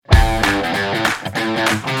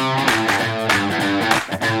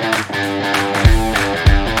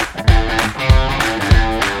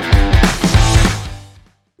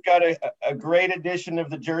great edition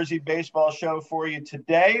of the Jersey Baseball Show for you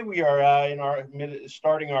today. We are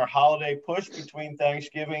starting our holiday push between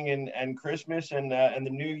Thanksgiving and Christmas and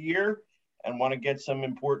the New Year, and want to get some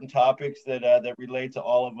important topics that relate to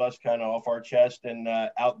all of us kind of off our chest and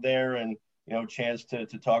out there, and chance to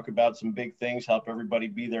talk about some big things, help everybody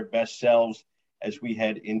be their best selves as we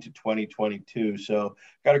head into 2022. So,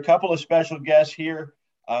 got a couple of special guests here.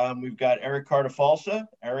 We've got Eric Cartafalsa.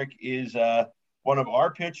 Eric is one of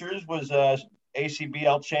our pitchers, was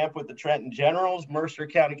ACBL champ with the Trenton Generals, Mercer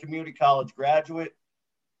County Community College graduate,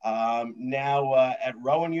 now at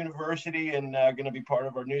Rowan University, and going to be part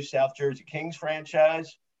of our new South Jersey Kings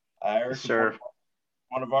franchise. Eric is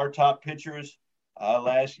one of our top pitchers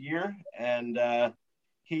last year, and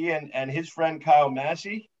he and his friend Kyle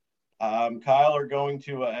Massey, Eric and Kyle are going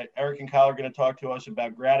to talk to us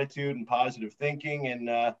about gratitude and positive thinking.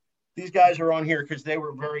 And these guys are on here because they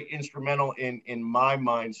were very instrumental in my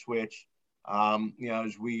mind switch.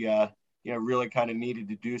 As we really kind of needed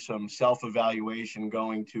to do some self-evaluation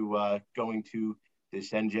going to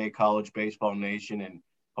this NJ College Baseball Nation, and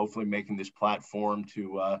hopefully making this platform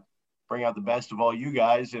to bring out the best of all you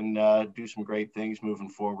guys and do some great things moving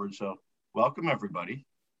forward. So welcome, everybody.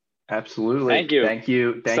 Absolutely. Thank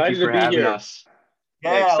you. Thank you for having us.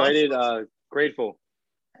 Yeah, excited, grateful.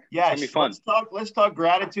 Yes, it's gonna be fun. Let's talk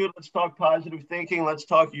gratitude. Let's talk positive thinking. Let's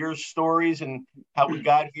talk your stories and how we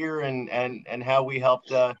got here and how we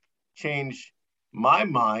helped change my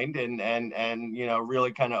mind and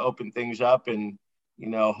really kind of open things up and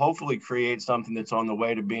hopefully create something that's on the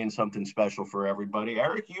way to being something special for everybody.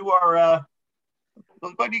 Eric, you are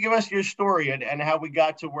why don't you give us your story and how we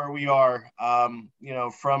got to where we are,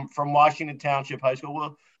 from Washington Township High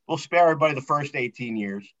School. We'll spare everybody the first 18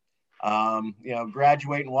 years.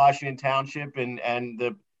 Graduate in Washington Township and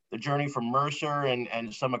the journey from Mercer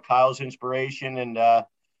and some of Kyle's inspiration, and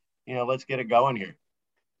let's get it going here.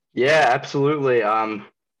 Yeah, absolutely.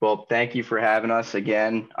 Well, thank you for having us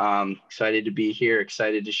again. Excited to be here,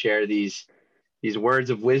 excited to share these words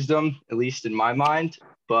of wisdom, at least in my mind.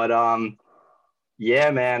 But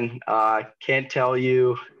yeah, man, can't tell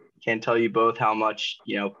you both how much,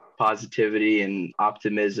 positivity and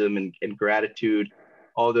optimism and gratitude,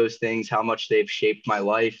 all those things, how much they've shaped my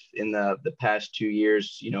life in the past 2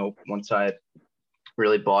 years, once I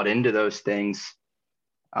really bought into those things.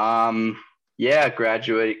 Yeah,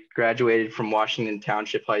 graduated from Washington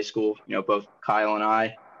Township High School, both Kyle and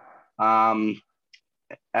I,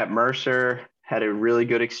 at Mercer. Had a really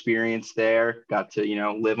good experience there. Got to,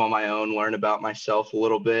 live on my own, learn about myself a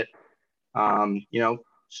little bit.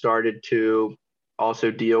 Started to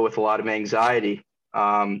also deal with a lot of anxiety.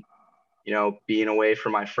 Being away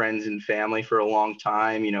from my friends and family for a long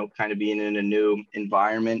time, kind of being in a new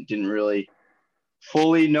environment, didn't really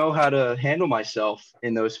fully know how to handle myself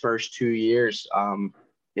in those first 2 years.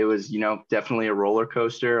 It was, definitely a roller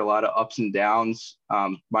coaster, a lot of ups and downs.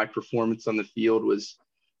 My performance on the field was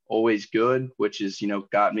always good, which is,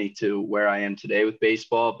 got me to where I am today with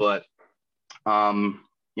baseball. But,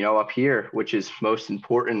 up here, which is most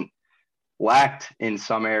important, lacked in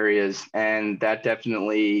some areas. And that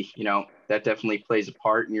definitely plays a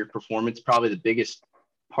part in your performance, probably the biggest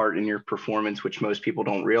part in your performance, which most people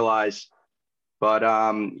don't realize. But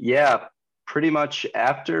yeah, pretty much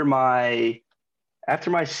after my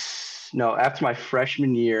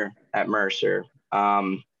freshman year at Mercer,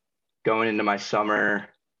 going into my summer,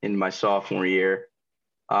 in my sophomore year,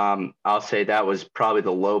 I'll say that was probably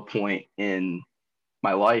the low point in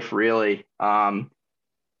my life, really.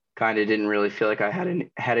 Kind of didn't really feel like I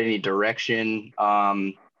had any direction.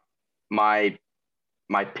 My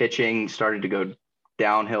pitching started to go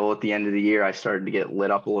downhill at the end of the year. I started to get lit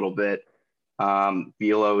up a little bit.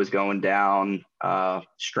 Velo was going down,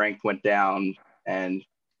 strength went down, and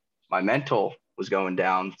my mental was going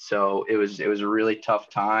down. So it was a really tough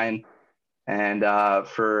time. And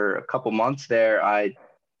for a couple months there, I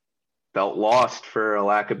felt lost, for a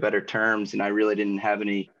lack of better terms, and I really didn't have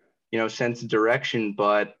any, sense of direction.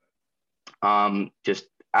 But just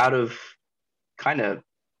out of kind of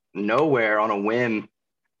nowhere, on a whim,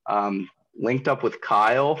 linked up with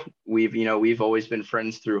Kyle. We've always been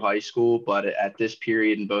friends through high school, but at this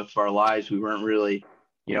period in both of our lives, we weren't really,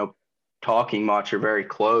 talking much or very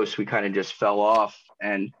close. We kind of just fell off,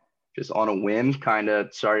 and just on a whim kind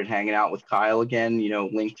of started hanging out with Kyle again,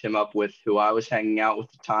 linked him up with who I was hanging out with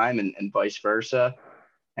at the time, and vice versa.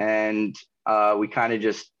 And we kind of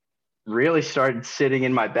just really started sitting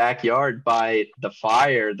in my backyard by the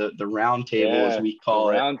fire, the round table, as we call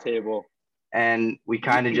it. Round table. And we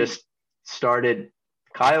kind of just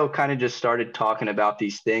Kyle kind of just started talking about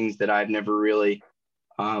these things that I've never really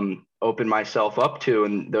open myself up to,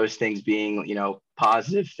 and those things being,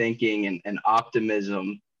 positive thinking and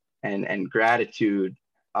optimism and gratitude.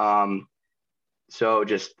 So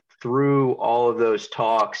just through all of those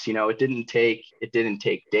talks, it didn't take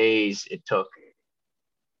days. It took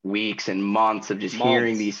weeks and months of just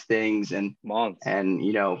hearing these things and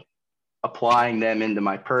applying them into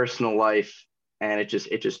my personal life. And it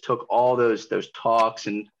just took all those talks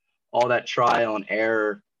and all that trial and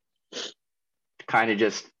error to kind of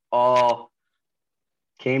just all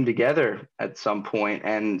came together at some point,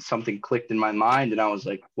 and something clicked in my mind, and I was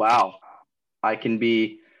like, wow, I can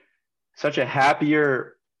be such a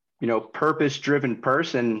happier, purpose-driven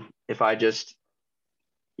person if I just,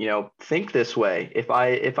 think this way. If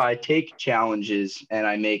I take challenges and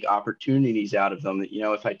I make opportunities out of them,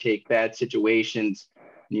 if I take bad situations,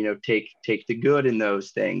 take the good in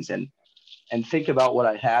those things, and think about what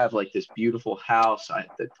I have, like this beautiful house,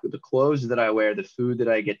 the clothes that I wear, the food that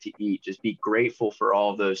I get to eat, just be grateful for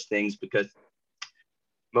all of those things, because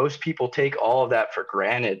most people take all of that for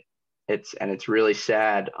granted. It's really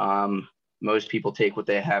sad. Most people take what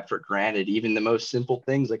they have for granted, even the most simple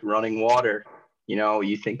things like running water.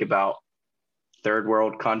 You think about third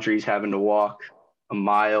world countries having to walk a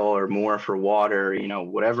mile or more for water,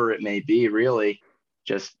 whatever it may be, really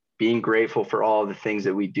just being grateful for all the things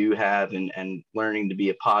that we do have, and learning to be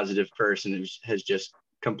a positive person has just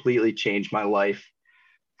completely changed my life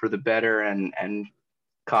for the better. And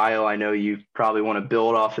Kyle, I know you probably want to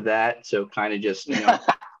build off of that. So kind of just,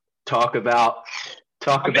 talk about,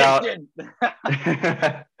 I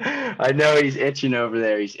know he's itching over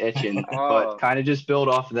there. He's itching, but kind of just build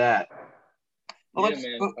off of that. Well,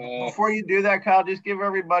 before you do that, Kyle, just give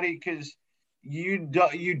everybody, because you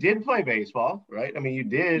did play baseball, right? I mean, you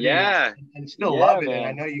did, and still love it. Man. And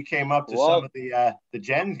I know you came up to some of the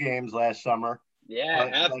Gens games last summer.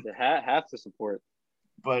 Yeah, have to support,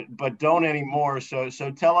 but don't anymore. So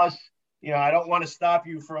tell us. I don't want to stop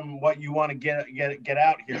you from what you want to get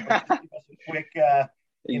out here, but just give us a quick. Yeah.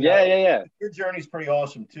 Your journey's pretty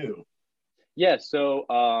awesome too. Yeah. So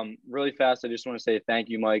really fast, I just want to say thank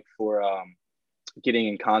you, Mike, for getting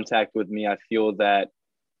in contact with me. I feel that,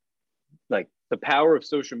 like, the power of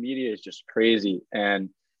social media is just crazy.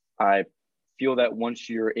 And I feel that once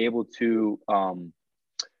you're able to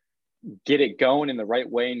get it going in the right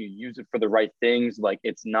way and you use it for the right things, like,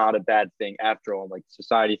 it's not a bad thing after all. Like,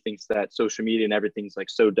 society thinks that social media and everything's like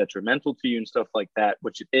so detrimental to you and stuff like that,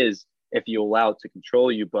 which it is if you allow it to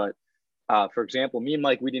control you. But for example, me and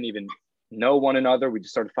Mike, we didn't even know one another. We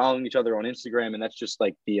just started following each other on Instagram. And that's just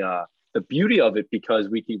like the beauty of it, because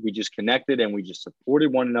we just connected and we just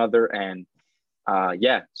supported one another. And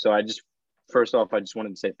so first off, I just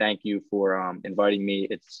wanted to say thank you for inviting me.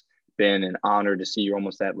 It's been an honor to see you're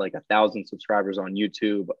almost at like 1,000 subscribers on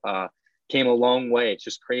YouTube. Came a long way. It's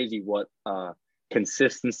just crazy what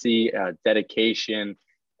consistency, dedication,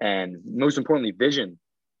 and most importantly, vision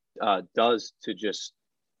does to just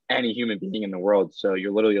any human being in the world. So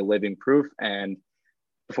you're literally a living proof. And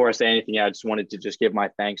before I say anything, I just wanted to just give my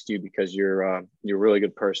thanks to you, because you're a really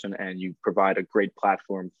good person and you provide a great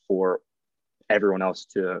platform for everyone else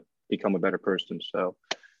to become a better person. So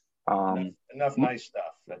enough nice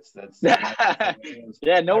stuff. That's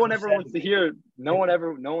yeah. No one ever wants to hear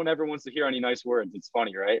any nice words. It's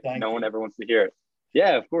funny, right? No one ever wants to hear it.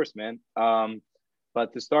 Yeah, of course, man.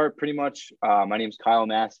 But to start, pretty much, my name is Kyle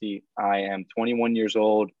Massey. I am 21 years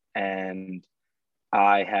old, and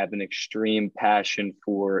I have an extreme passion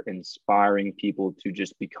for inspiring people to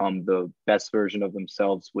just become the best version of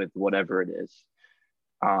themselves with whatever it is.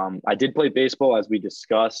 I did play baseball, as we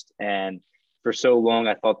discussed, and for so long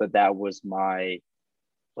I thought that was my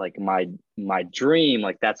dream.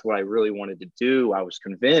 Like, that's what I really wanted to do. I was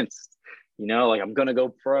convinced, like, I'm gonna go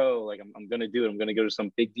pro. Like, I'm gonna do it. I'm gonna go to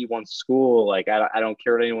some big D1 school. Like, I don't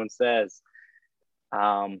care what anyone says.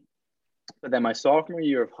 But then my sophomore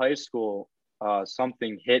year of high school,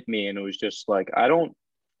 something hit me, and it was just like, I don't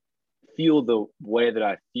feel the way that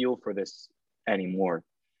I feel for this anymore.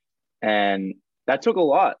 And that took a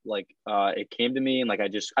lot. Like, it came to me, and like, I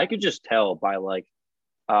could just tell by like,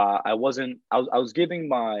 I was giving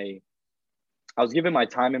my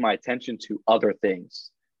time and my attention to other things,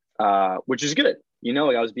 which is good.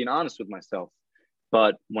 Like, I was being honest with myself.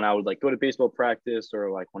 But when I would like go to baseball practice, or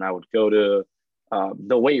like when I would go to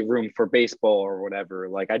the weight room for baseball or whatever,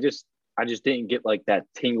 like, I just didn't get like that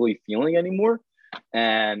tingly feeling anymore.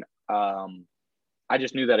 And I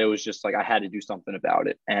just knew that it was just like, I had to do something about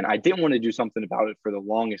it. And I didn't want to do something about it for the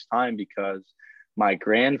longest time, because my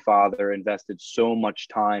grandfather invested so much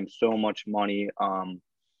time, so much money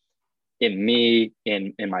in me,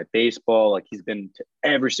 in my baseball. Like he's been to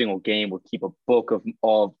every single game, would keep a book of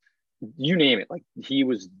all, you name it. Like he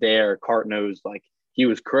was there, cart nose, like he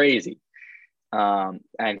was crazy.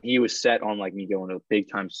 And he was set on like me going to a big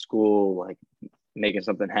time school, like making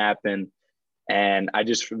something happen. And I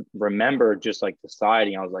just remember just like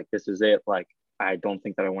deciding, I was like, this is it. Like, I don't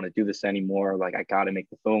think that I want to do this anymore. Like, I got to make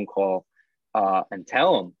the phone call and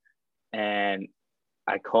tell him. And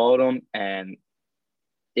I called him, and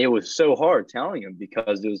it was so hard telling him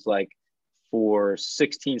because it was like for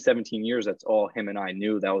 16, 17 years, that's all him and I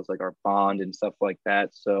knew. That was like our bond and stuff like that.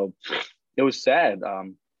 So it was sad.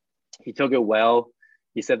 He took it well.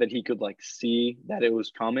 He said that he could like see that it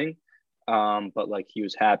was coming. But like he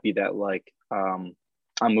was happy that like I'm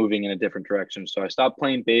moving in a different direction. So I stopped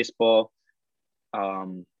playing baseball.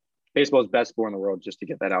 Baseball is the best sport in the world, just to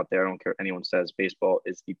get that out there. I don't care what anyone says. Baseball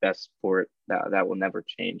is the best sport that will never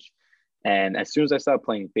change. And as soon as I stopped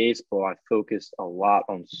playing baseball, I focused a lot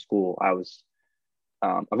on school. I've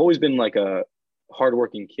always been like a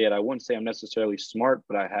hardworking kid. I wouldn't say I'm necessarily smart,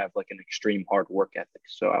 but I have like an extreme hard work ethic.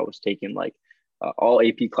 So I was taking like all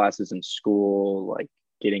AP classes in school, like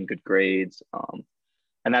getting good grades,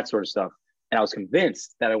 and that sort of stuff. And I was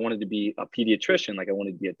convinced that I wanted to be a pediatrician, like I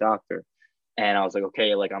wanted to be a doctor. And I was like,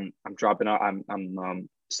 okay, like I'm dropping out. I'm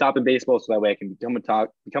stopping baseball so that way I can become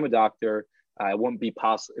a doctor. It wouldn't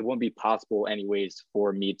be possible anyways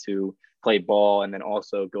for me to play ball and then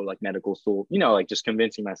also go like medical school, like just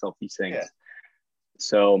convincing myself these things. Yeah.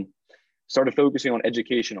 So started focusing on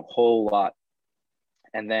education a whole lot.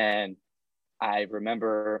 And then I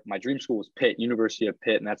remember my dream school was Pitt, University of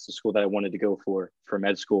Pitt, and that's the school that I wanted to go for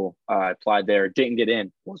med school. I applied there, didn't get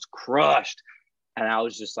in, was crushed. And I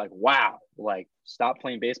was just like, wow, like stop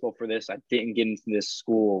playing baseball for this. I didn't get into this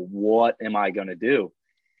school. What am I going to do?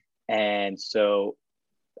 And so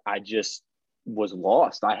I just was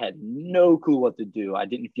lost. I had no clue what to do. I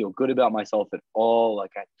didn't feel good about myself at all.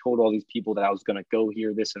 Like I told all these people that I was going to go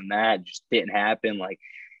here, this and that. It just didn't happen. Like,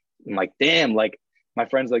 I'm like, damn, like my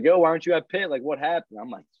friend's like, yo, why aren't you at Pitt? Like, what happened? I'm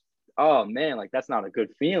like, oh man, like that's not a good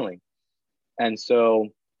feeling. And so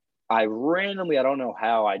I randomly, I don't know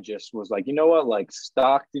how, I just was like, you know what, like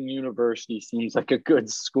Stockton University seems like a good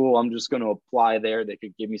school. I'm just going to apply there. They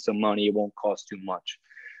could give me some money. It won't cost too much.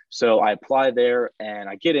 So I apply there and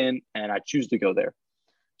I get in and I choose to go there.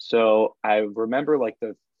 So I remember like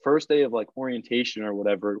the first day of like orientation or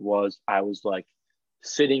whatever it was, I was like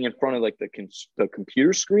sitting in front of like the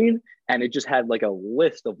computer screen, and it just had like a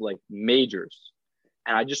list of like majors.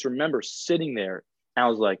 And I just remember sitting there and I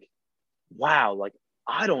was like, wow, like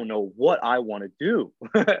I don't know what I want to do.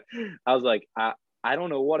 I was like, I don't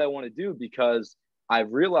know what I want to do, because I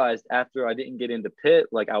realized after I didn't get into Pitt,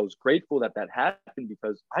 like I was grateful that happened,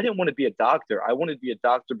 because I didn't want to be a doctor. I wanted to be a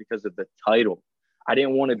doctor because of the title. I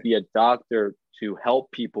didn't want to be a doctor to help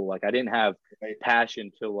people. Like I didn't have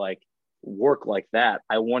passion to like work like that.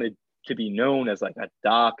 I wanted to be known as like a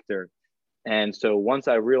doctor. And so once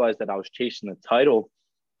I realized that I was chasing the title,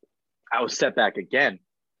 I was set back again.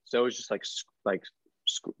 So it was just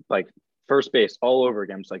like first base all over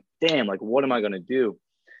again. It's like, damn, like what am I going to do?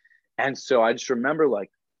 And so I just remember like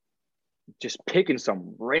just picking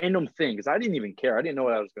some random thing, because I didn't even care. I didn't know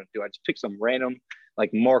what I was going to do. I just picked some random like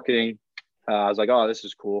marketing. I was like, oh, this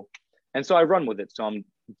is cool. And so I run with it. So I'm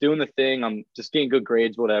doing the thing. I'm just getting good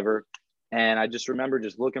grades, whatever. And I just remember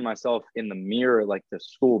just looking myself in the mirror, like the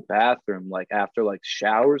school bathroom, like after like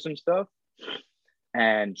showers and stuff,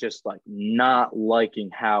 and just like not liking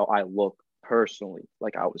how I look personally.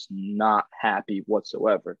 Like I was not happy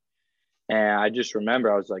whatsoever. And I just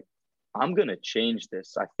remember I was like, I'm going to change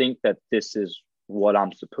this. I think that this is what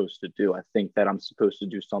I'm supposed to do. I think that I'm supposed to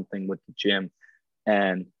do something with the gym.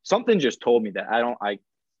 And something just told me that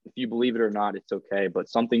if you believe it or not, it's okay. But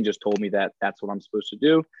something just told me that that's what I'm supposed to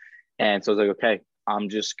do. And so I was like, okay, I'm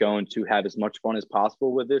just going to have as much fun as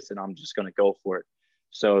possible with this, and I'm just going to go for it.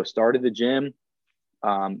 So started the gym,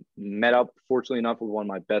 met up, fortunately enough, with one of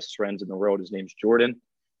my best friends in the world. His name's Jordan.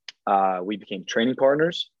 We became training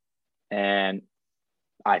partners, and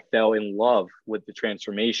I fell in love with the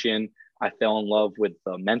transformation. I fell in love with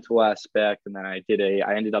the mental aspect. And then I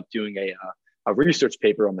ended up doing a research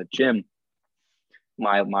paper on the gym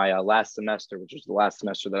my last semester, which was the last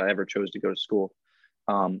semester that I ever chose to go to school.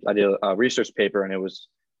 I did a research paper, and it was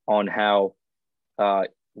on how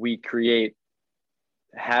we create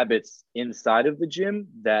habits inside of the gym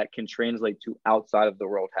that can translate to outside of the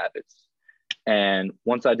world habits. And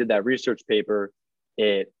once I did that research paper,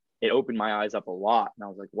 it opened my eyes up a lot. And I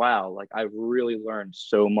was like, wow, like I really learned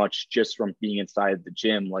so much just from being inside the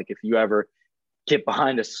gym. Like if you ever get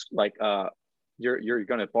behind us, like you're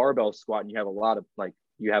going to barbell squat and you have a lot of like,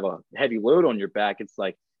 you have a heavy load on your back, it's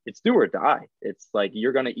like, it's do or die. It's like,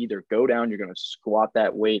 you're going to either go down, you're going to squat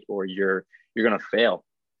that weight, or you're going to fail.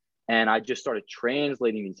 And I just started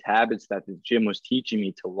translating these habits that the gym was teaching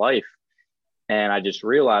me to life. And I just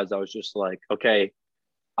realized, I was just like, okay,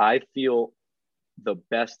 I feel the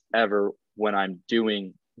best ever when I'm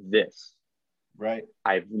doing this. Right.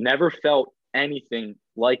 I've never felt anything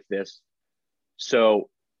like this. So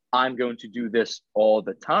I'm going to do this all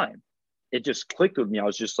the time. It just clicked with me. I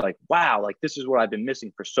was just like, wow, like this is what I've been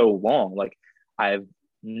missing for so long. Like I've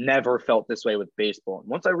never felt this way with baseball. And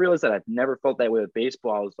once I realized that I've never felt that way with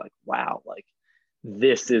baseball, I was like, wow, like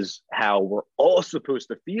this is how we're all supposed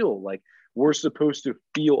to feel. Like we're supposed to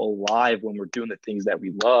feel alive when we're doing the things that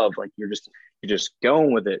we love. Like you're just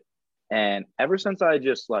going with it. And ever since I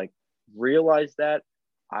just like realized that,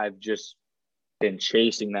 I've just been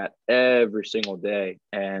chasing that every single day.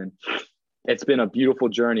 And it's been a beautiful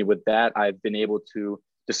journey with that. I've been able to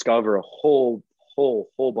discover a whole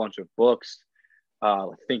bunch of books,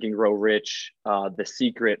 like Think and Grow Rich, The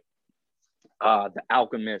Secret, The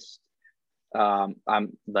Alchemist. I'm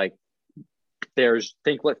like, there's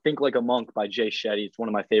Think Like a Monk by Jay Shetty. It's one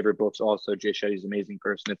of my favorite books. Also, Jay Shetty's an amazing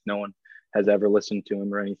person if no one has ever listened to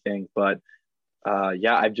him or anything. But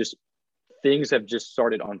yeah, things have just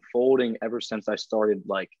started unfolding ever since I started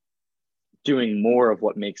like doing more of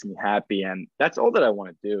what makes me happy. And that's all that I want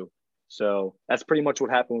to do. So that's pretty much what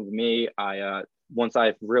happened with me. Once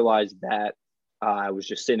I realized that, I was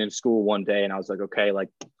just sitting in school one day and I was like, okay, like,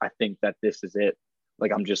 I think that this is it.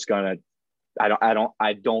 Like, I'm just gonna,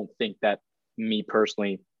 I don't think that me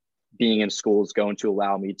personally being in school is going to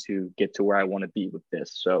allow me to get to where I want to be with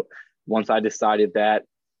this. So once I decided that,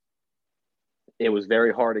 it was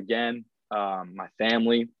very hard again. My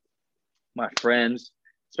family, my friends,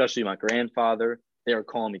 especially my grandfather, they were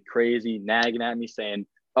calling me crazy, nagging at me, saying,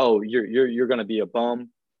 "Oh, you're going to be a bum.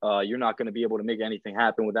 You're not going to be able to make anything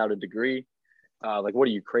happen without a degree. Like, what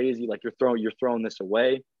are you, crazy? Like, you're throwing this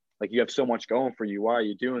away. Like, you have so much going for you. Why are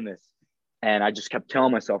you doing this?" And I just kept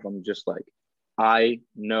telling myself, I'm just like, I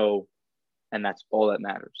know, and that's all that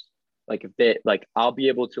matters. Like, if they, like, I'll be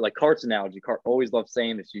able to, like Cart's analogy. Cart always loves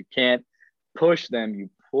saying this: you can't push them, you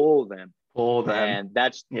pull them. And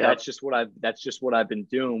that's just what I've been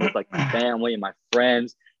doing with like my family and my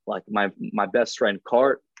friends. Like my best friend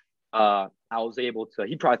Cart, I was able to,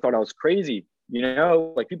 he probably thought I was crazy, you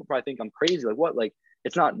know, like people probably think I'm crazy. Like what? Like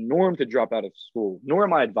it's not norm to drop out of school, nor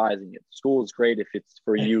am I advising it. School is great if it's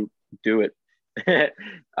for you, do it.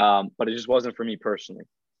 But it just wasn't for me personally.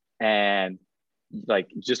 And like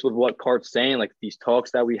just with what Cart's saying, like these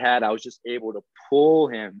talks that we had, I was just able to pull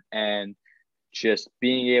him and just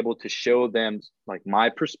being able to show them like my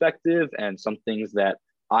perspective and some things that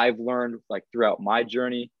I've learned like throughout my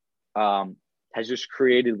journey, has just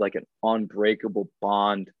created like an unbreakable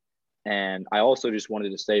bond. And I also just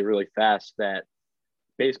wanted to say really fast that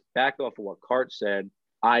back off of what Cart said,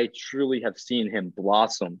 I truly have seen him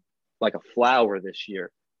blossom like a flower this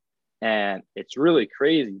year. And it's really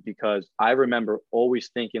crazy because I remember always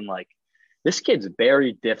thinking like, this kid's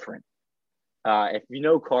very different. If you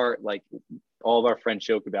know Cart, like all of our friends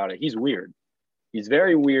joke about it, he's weird. He's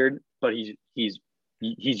very weird, but he's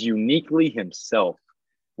uniquely himself,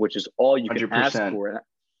 which is all you can 100%. Ask for.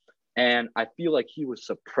 And I feel like he was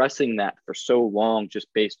suppressing that for so long, just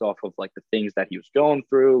based off of like the things that he was going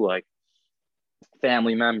through, like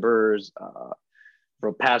family members,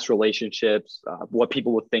 from past relationships, what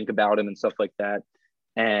people would think about him and stuff like that.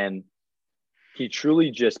 And he truly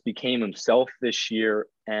just became himself this year,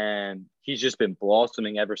 and he's just been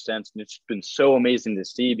blossoming ever since. And it's been so amazing to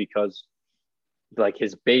see because like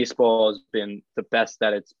his baseball has been the best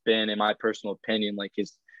that it's been, in my personal opinion. Like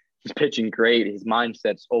he's pitching great. His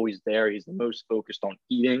mindset's always there. He's the most focused on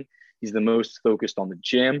eating. He's the most focused on the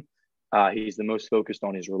gym. He's the most focused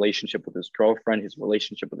on his relationship with his girlfriend, his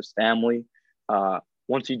relationship with his family.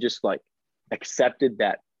 Once he just like accepted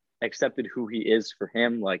who he is for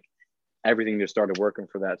him, like everything just started working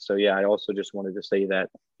for that. So yeah, I also just wanted to say that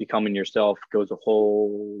becoming yourself goes a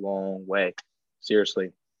whole long way.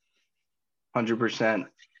 Seriously. 100%.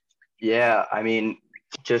 Yeah. I mean,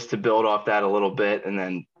 just to build off that a little bit, and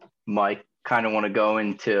then Mike, kind of want to go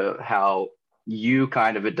into how you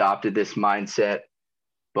kind of adopted this mindset.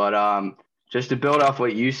 But just to build off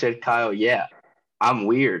what you said, Kyle, yeah, I'm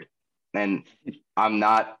weird and I'm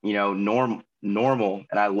not, normal.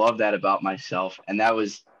 And I love that about myself. And that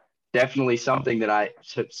was definitely something that I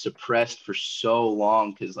suppressed for so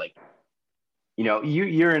long. Cause like, when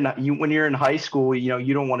you're in high school,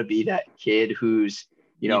 you don't want to be that kid who's,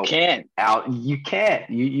 you can't.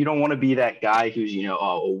 You don't want to be that guy who's, a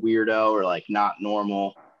weirdo or like not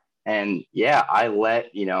normal. And yeah, I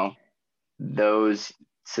let, those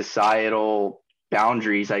societal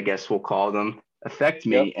boundaries, I guess we'll call them, affect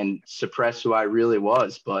me Yep. and suppress who I really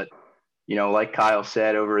was. But, like Kyle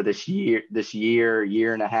said, over this year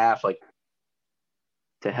and a half, like,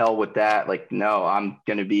 to hell with that. Like, no, I'm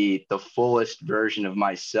going to be the fullest version of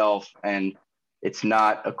myself. And it's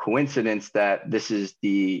not a coincidence that this is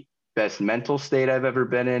the best mental state I've ever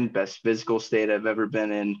been in, best physical state I've ever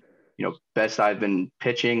been in, best I've been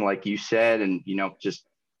pitching, like you said, and, just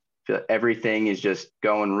everything is just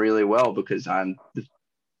going really well because I'm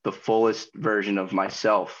the fullest version of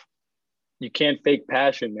myself. You can't fake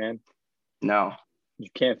passion, man. No. You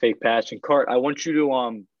can't fake passion. Cart, I want you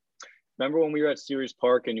to remember when we were at Ceres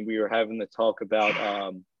Park and we were having the talk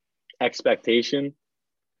about expectation?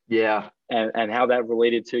 Yeah. And how that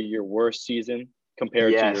related to your worst season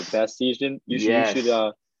compared to your best season.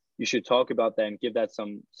 You should talk about that and give that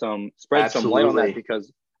some spread some light on that,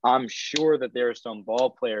 because I'm sure that there are some ball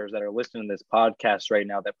players that are listening to this podcast right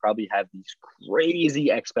now that probably have these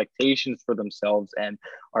crazy expectations for themselves and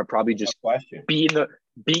are probably just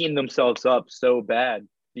beating themselves up so bad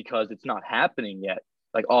because it's not happening yet.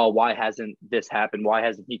 Like, oh, why hasn't this happened? Why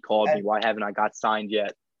hasn't he called me? Why haven't I got signed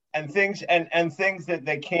yet? And things that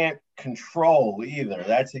they can't control either.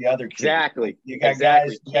 That's the other key. Exactly. You got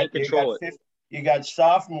guys can't control it. You got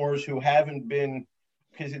sophomores who haven't been,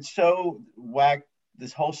 because it's so whack.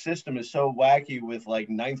 This whole system is so wacky with like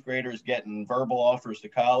ninth graders getting verbal offers to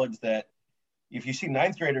college that if you see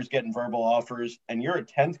ninth graders getting verbal offers and you're a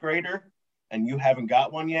 10th grader and you haven't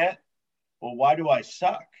got one yet, well, why do I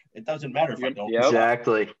suck? It doesn't matter if I don't.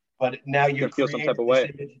 Exactly. But now you feel some type of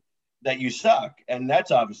way that you suck, and that's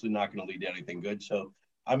obviously not going to lead to anything good. So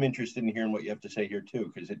I'm interested in hearing what you have to say here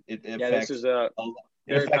too, because it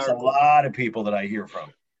affects a lot of people that I hear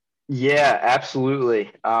from. Yeah,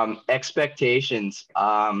 absolutely. Expectations,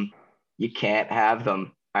 you can't have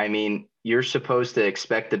them. I mean, you're supposed to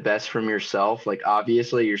expect the best from yourself. Like,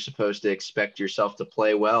 obviously, you're supposed to expect yourself to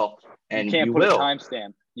play well, and you put will. A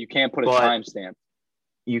timestamp. You can't put a timestamp.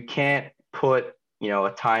 You can't put, a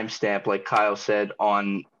timestamp, like Kyle said,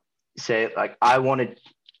 on, say, like, I wanted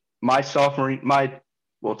my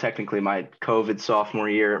technically my COVID sophomore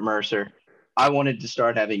year at Mercer, I wanted to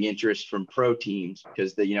start having interest from pro teams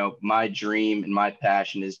because my dream and my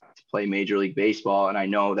passion is to play Major League Baseball. And I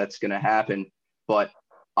know that's going to happen, but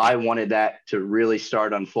I wanted that to really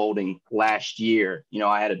start unfolding last year.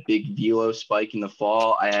 I had a big velo spike in the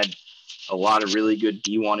fall. I had a lot of really good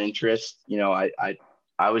D1 interest.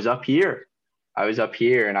 I was up here.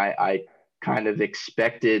 And I kind of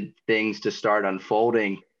expected things to start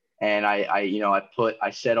unfolding. And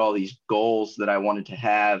I set all these goals that I wanted to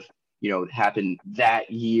have, happen that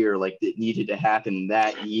year, like it needed to happen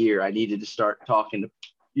that year. I needed to start talking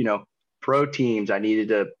to, pro teams. I needed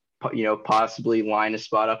to, possibly line a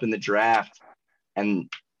spot up in the draft. And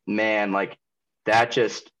man, like that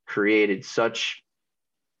just created such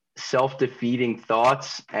self-defeating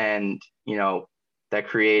thoughts. And, that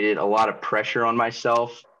created a lot of pressure on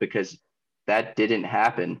myself because that didn't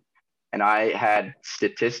happen. And I had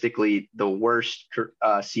statistically the worst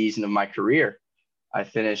season of my career. I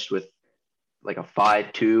finished with like a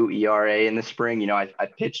 5.2 ERA in the spring. I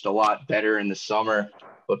pitched a lot better in the summer,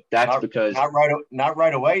 but that's because not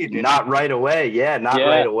right away. You did not right away. Yeah,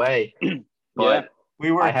 right away. But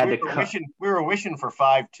we were wishing for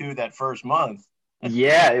 5.2 that first month.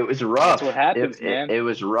 Yeah, it was rough. That's what happens, man. It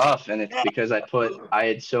was rough, and it's because I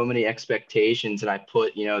had so many expectations, and I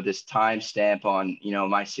put this timestamp on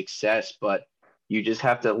my success. But you just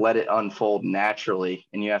have to let it unfold naturally,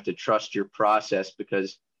 and you have to trust your process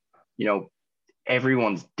because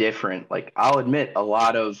everyone's different. Like, I'll admit a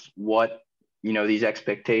lot of what these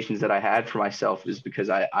expectations that I had for myself is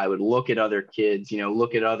because I would look at other kids,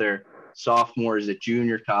 look at other sophomores at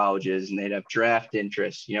junior colleges, and they'd have draft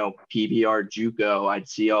interests, PBR, JUCO. I'd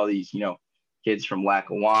see all these, kids from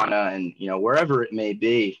Lackawanna and, wherever it may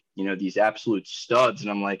be, these absolute studs.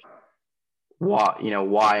 And I'm like,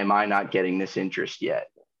 why am I not getting this interest yet?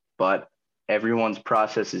 But everyone's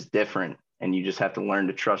process is different, and you just have to learn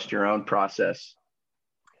to trust your own process.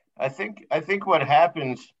 I think what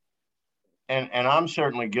happens, and I'm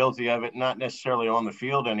certainly guilty of it, not necessarily on the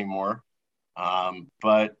field anymore,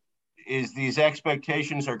 but is these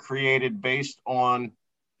expectations are created based on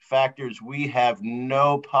factors we have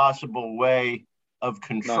no possible way of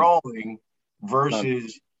controlling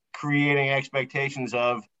versus creating expectations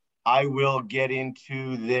of, I will get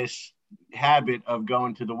into this habit of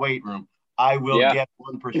going to the weight room. I will get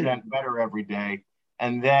 1% better every day.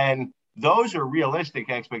 And then those are realistic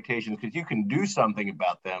expectations because you can do something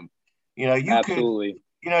about them. You Absolutely.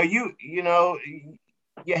 could,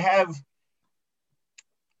 you have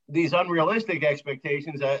these unrealistic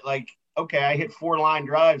expectations that, like, okay, I hit 4 line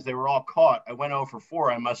drives, they were all caught. I went 0 for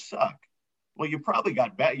 4, I must suck. Well, you probably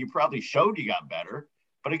got better. You probably showed you got better.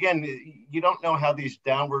 But again, you don't know how these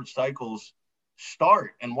downward cycles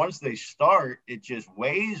start. And once they start, it just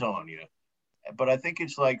weighs on you. But I think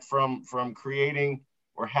it's like from creating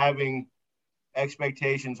or having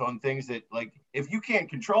expectations on things that, like, if you can't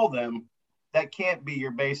control them, that can't be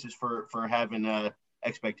your basis for having a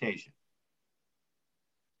expectation.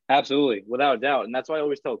 Absolutely, without a doubt. And that's why I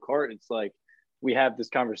always tell Cart, it's like we have this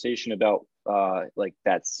conversation about like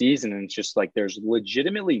that season, and it's just like there's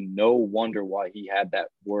legitimately no wonder why he had that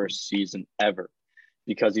worst season ever,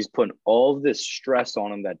 because he's putting all of this stress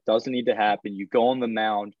on him that doesn't need to happen. You go on the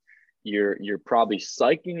mound, you're probably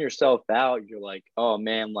psyching yourself out. You're like, oh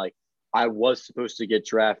man, like I was supposed to get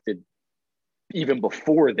drafted even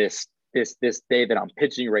before this day that I'm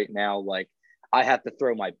pitching right now. Like I have to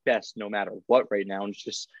throw my best no matter what right now. And it's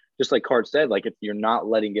just like Cart said, like if you're not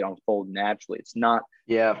letting it unfold naturally, it's not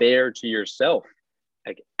fair to yourself,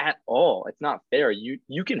 like at all. It's not fair.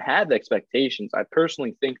 You can have expectations. I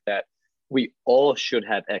personally think that we all should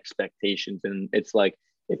have expectations. And it's like,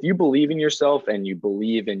 if you believe in yourself and you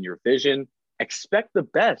believe in your vision, expect the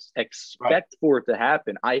best, expect for it to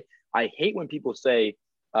happen. I hate when people say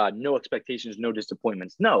no expectations, no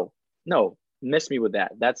disappointments. No, miss me with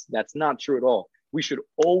that. That's not true at all. We should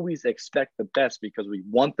always expect the best because we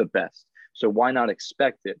want the best. So why not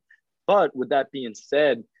expect it? But with that being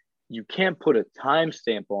said, you can't put a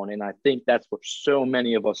timestamp on it. And I think that's where so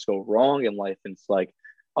many of us go wrong in life. And it's like,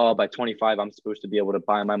 oh, by 25, I'm supposed to be able to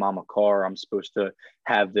buy my mom a car. I'm supposed to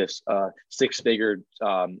have this six-figure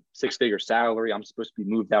salary. I'm supposed to be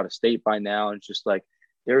moved out of state by now. And it's just like,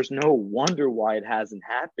 there's no wonder why it hasn't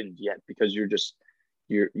happened yet, because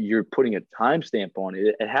you're putting a timestamp on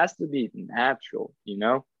it. It has to be natural, you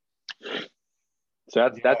know? So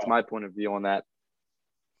that's my point of view on that.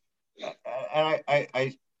 And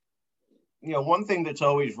I one thing that's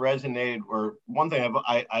always resonated, or one thing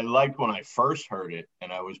I liked when I first heard it,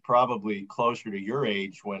 and I was probably closer to your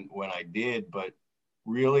age when I did, but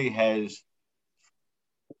really has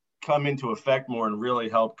come into effect more and really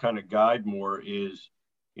helped kind of guide more, is,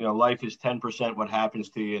 life is 10% what happens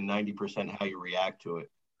to you and 90% how you react to it.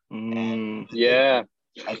 And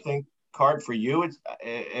I think, Cart, for you,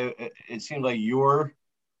 it seems like your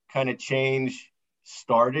kind of change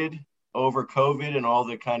started over COVID and all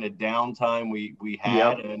the kind of downtime we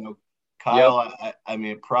had. Yep. And I know Kyle, I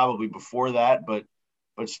mean, probably before that, but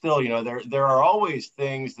still, there are always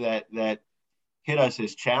things that hit us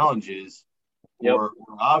as challenges or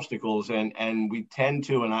obstacles, and we tend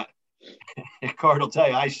to, and Cart will tell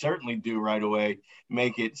you, I certainly do right away,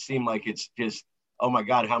 make it seem like it's just, oh my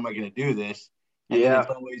God, how am I going to do this? And then it's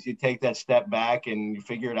always, you take that step back and you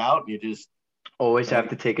figure it out, and you just always have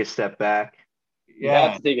to take a step back. You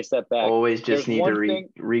have to take a step back. Always just need to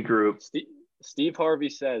regroup. Steve Harvey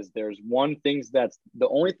says there's the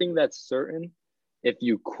only thing that's certain if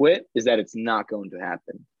you quit is that it's not going to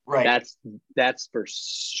happen. Right. That's for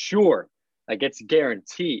sure. Like, it's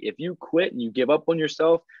guaranteed. If you quit and you give up on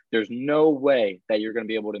yourself, there's no way that you're going to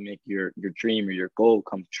be able to make your dream or your goal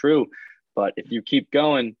come true. But if you keep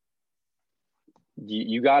going,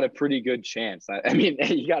 you got a pretty good chance. I mean,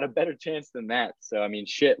 you got a better chance than that. So, I mean,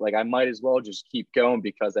 shit, like I might as well just keep going,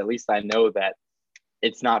 because at least I know that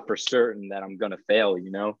it's not for certain that I'm going to fail,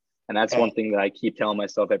 And that's one thing that I keep telling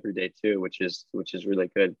myself every day too, which is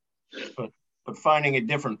really good. But finding a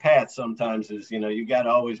different path sometimes is, you got to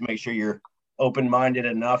always make sure you're open-minded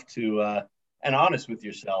enough to, and honest with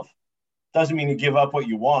yourself. Doesn't mean you give up what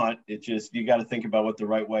you want. It's just, you got to think about what the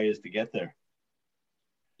right way is to get there.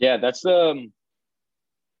 Yeah, that's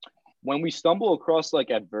when we stumble across like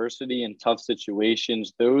adversity and tough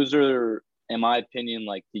situations, those are, in my opinion,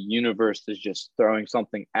 like the universe is just throwing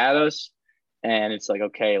something at us. And it's like,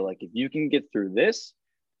 okay, like if you can get through this,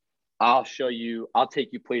 I'll take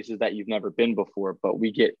you places that you've never been before. But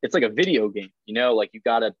it's like a video game, like you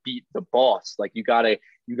got to beat the boss. Like you got to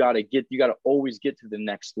always get to the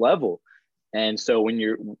next level. And so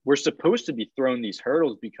we're supposed to be throwing these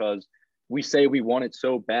hurdles because we say we want it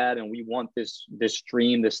so bad and we want this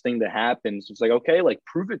dream, this thing to happen. So it's like, okay, like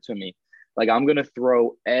prove it to me. Like I'm going to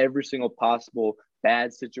throw every single possible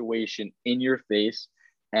bad situation in your face.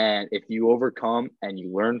 And if you overcome and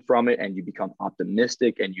you learn from it and you become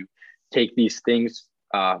optimistic and you take these things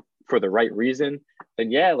for the right reason,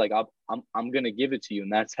 then like I'm going to give it to you.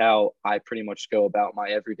 And that's how I pretty much go about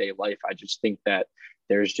my everyday life. I just think that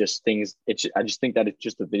there's just things. I just think that it's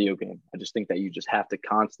just a video game. I just think that you just have to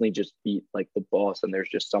constantly just beat like the boss, and there's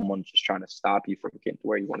just someone just trying to stop you from getting to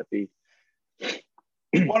where you want to be.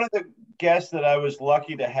 One of the guests that I was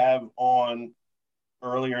lucky to have on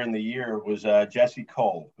earlier in the year was Jesse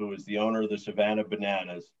Cole, who is the owner of the Savannah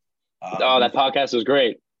Bananas. Oh, that podcast was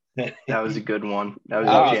great. That was a good one. That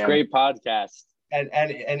was a great podcast.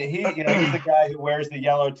 And he, he's the guy who wears the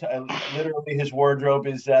yellow. Literally, his wardrobe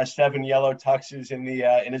is 7 yellow tuxes in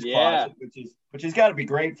his closet, which has got to be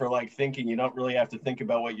great for like thinking. You don't really have to think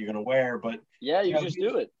about what you're going to wear, but you just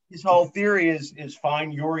do it. His whole theory is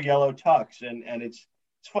find your yellow tux, and it's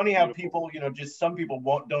funny how people, just some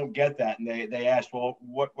people don't get that, and they ask, well,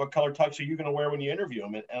 what color tux are you going to wear when you interview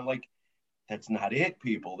them? And like, that's not it,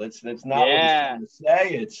 people. That's not what he's trying to say.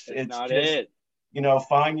 It's not just it.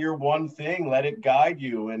 Find your one thing, let it guide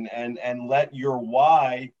you, and let your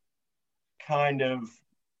why kind of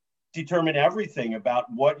determine everything about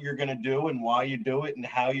what you're going to do and why you do it and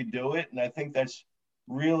how you do it. And I think that's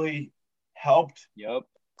really helped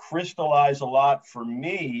crystallize a lot for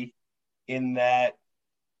me in that,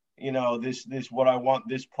 this what I want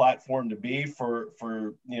this platform to be for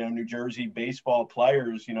New Jersey baseball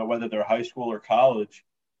players, whether they're high school or college.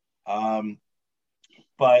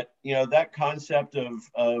 But that concept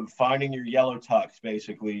of finding your yellow tux,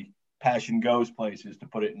 basically, passion goes places, to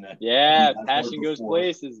put it in that. Passion goes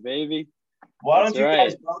places, baby. Why don't you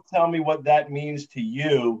guys both tell me what that means to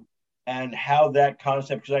you and how that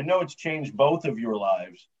concept, because I know it's changed both of your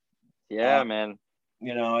lives. Yeah, man.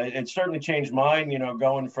 It certainly changed mine,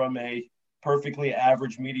 going from a perfectly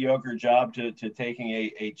average, mediocre job to taking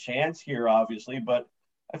a chance here, obviously. But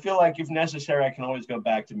I feel like if necessary, I can always go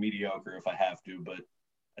back to mediocre if I have to, but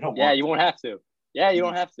I don't want you won't have to. Yeah, you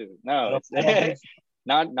don't have to. No, it's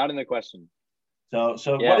not in the question. So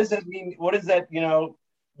what does that mean? What is that,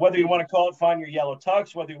 whether you want to call it find your yellow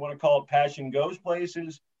tux, whether you want to call it passion goes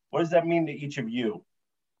places, what does that mean to each of you?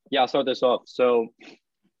 Yeah, I'll start this off. So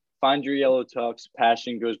find your yellow tux,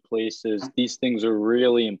 passion goes places. These things are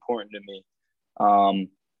really important to me.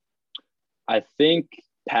 I think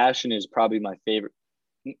passion is probably my favorite.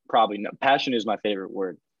 Passion is my favorite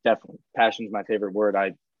word. Definitely. Passion is my favorite word.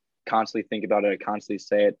 I constantly think about it. I constantly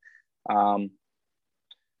say it.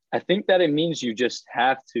 I think that it means you just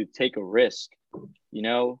have to take a risk,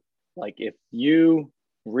 like if you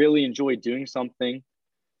really enjoy doing something,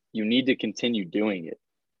 you need to continue doing it.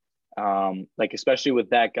 Like, especially with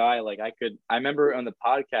that guy, like I remember on the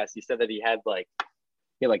podcast, he said that he had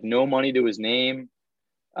no money to his name.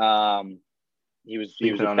 He was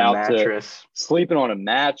about to sleeping on a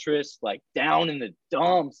mattress, like down in the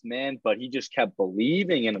dumps, man. But he just kept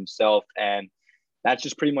believing in himself, and that's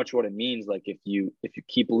just pretty much what it means. Like if you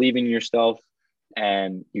keep believing in yourself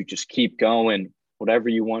and you just keep going, whatever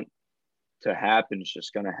you want to happen is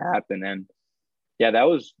just gonna happen. And yeah, that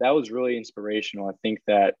was really inspirational. I think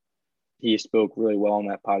that he spoke really well on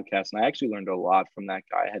that podcast, and I actually learned a lot from that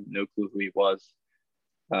guy. I had no clue who he was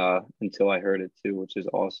until I heard it too, which is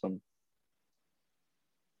awesome.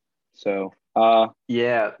 So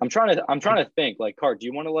yeah, I'm trying to think. Like, Cart, do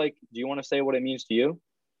you want to say what it means to you?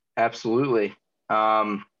 Absolutely.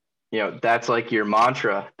 That's like your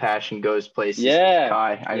mantra. Passion goes places. Yeah,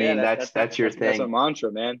 Kai. I mean, that's your thing. That's a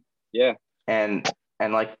mantra, man. Yeah. And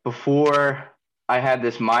like before I had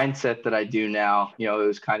this mindset that I do now, it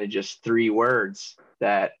was kind of just 3 words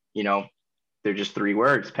that, they're just 3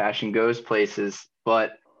 words. Passion goes places.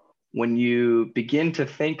 But when you begin to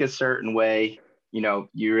think a certain way,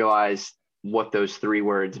 you realize what those 3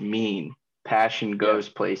 words mean. Passion goes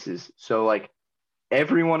places. So like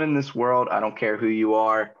everyone in this world, I don't care who you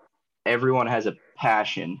are, everyone has a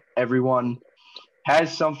passion. Everyone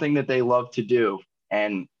has something that they love to do.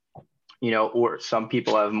 And, or some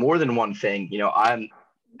people have more than one thing. I'm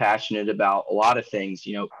passionate about a lot of things.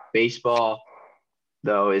 Baseball,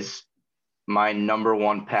 though, is my number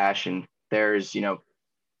one passion. There's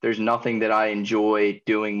nothing that I enjoy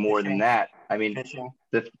doing more than that. I mean,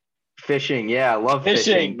 fishing. Yeah, I love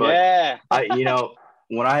fishing. But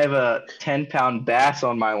when I have a 10-pound bass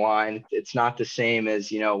on my line, it's not the same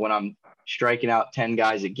as, when I'm striking out 10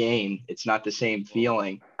 guys a game. It's not the same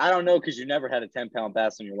feeling. I don't know, because you never had a 10-pound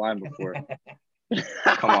bass on your line before.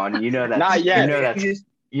 Come on, that. Not yet.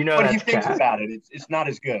 When he thinks about it, it's not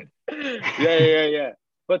as good. Yeah.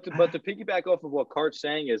 But to piggyback off of what Cart's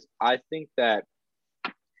saying is, I think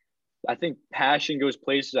passion goes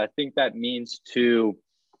places. I think it means to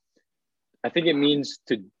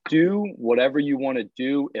do whatever you want to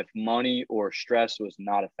do if money or stress was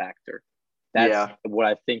not a factor. That's what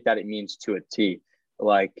I think that it means to a T.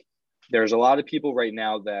 Like, there's a lot of people right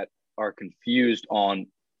now that are confused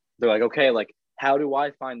they're like, okay, like, how do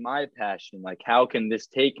I find my passion? Like, how can this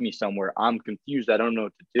take me somewhere? I'm confused. I don't know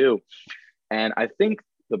what to do. And I think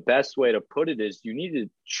the best way to put it is you need to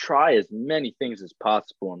try as many things as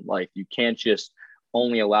possible in life. You can't just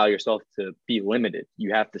only allow yourself to be limited.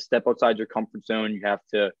 You have to step outside your comfort zone. You have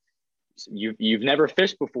to, you've never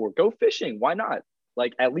fished before, go fishing. Why not?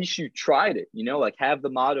 Like, at least you tried it, you know, like have the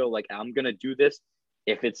motto, like, I'm going to do this.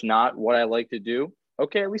 If it's not what I like to do,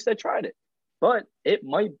 okay, at least I tried it. But it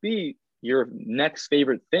might be your next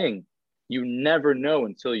favorite thing. You never know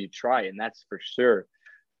until you try, and that's for sure.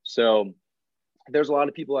 So there's a lot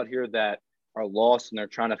of people out here that are lost and they're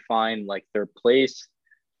trying to find like their place.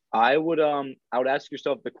 I would ask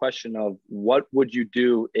yourself the question of, what would you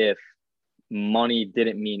do if money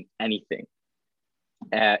didn't mean anything?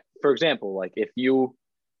 For example, like if you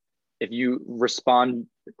respond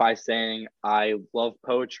by saying, I love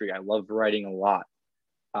poetry, I love writing a lot,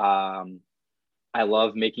 I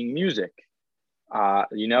love making music,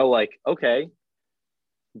 you know, like, okay,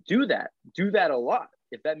 do that a lot.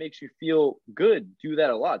 If that makes you feel good, do that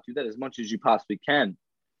a lot. Do that as much as you possibly can.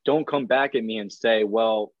 Don't come back at me and say,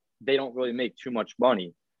 well, they don't really make too much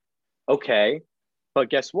money. Okay, but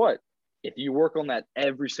guess what? If you work on that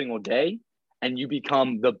every single day and you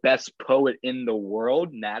become the best poet in the world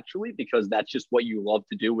naturally, because that's just what you love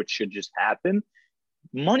to do, which should just happen,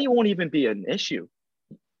 money won't even be an issue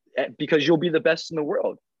because you'll be the best in the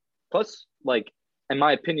world. Plus, like, in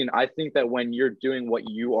my opinion, I think that when you're doing what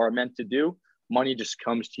you are meant to do, money just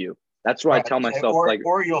comes to you. That's what I tell myself.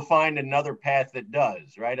 Or you'll find another path that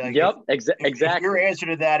does, right? Like yep, exactly. If your answer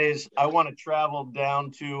to that is, I want to travel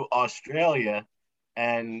down to Australia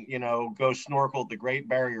and, you know, go snorkel at the Great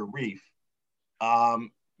Barrier Reef.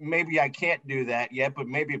 Maybe I can't do that yet, but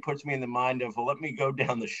maybe it puts me in the mind of, well, let me go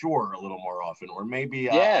down the shore a little more often. Or maybe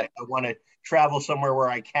I want to travel somewhere where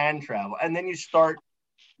I can travel. And then you start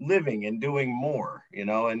living and doing more, you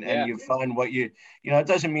know, and you find what you know, it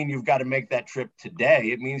doesn't mean you've got to make that trip today.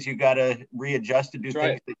 It means you got to readjust to do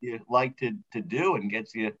things that you like to do and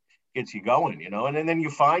gets you going, you know, and then you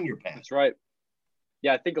find your path. That's right.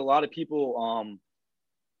 Yeah. I think a lot of people,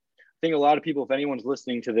 if anyone's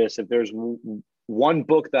listening to this, if there's one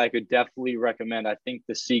book that I could definitely recommend, I think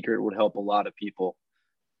The Secret would help a lot of people.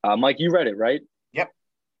 Mike, you read it, right?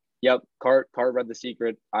 Yep. Cart read The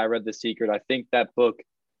Secret. I read The Secret. I think that book,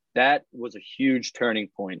 that was a huge turning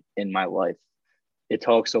point in my life. It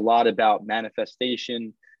talks a lot about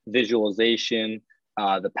manifestation, visualization,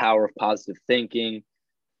 the power of positive thinking.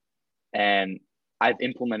 And I've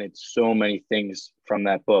implemented so many things from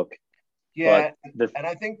that book. Yeah. And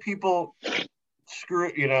I think people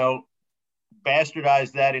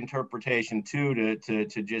bastardize that interpretation too,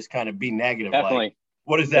 to just kind of be negative. Definitely. Like,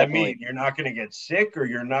 what does that mean? You're not going to get sick, or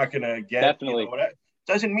you're not going to get, definitely. You know,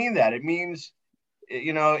 doesn't mean that. It means,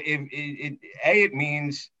 you know, it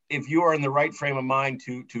means if you are in the right frame of mind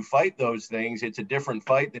to fight those things, it's a different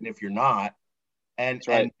fight than if you're not. And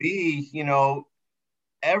and B, you know,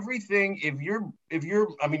 everything, if you're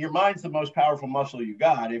I mean, your mind's the most powerful muscle you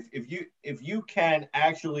got. If you can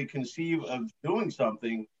actually conceive of doing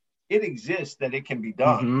something, it exists that it can be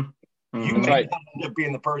done. Mm-hmm. You may not end up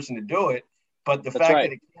being the person to do it, but the fact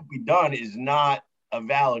that it can't be done is not a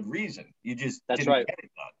valid reason. You just didn't get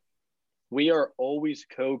it done. We are always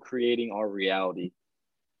co-creating our reality.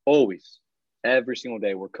 Always. Every single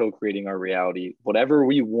day, we're co-creating our reality. Whatever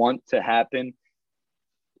we want to happen,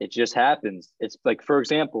 it just happens. It's like, for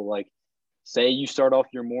example, like, say you start off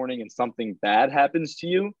your morning and something bad happens to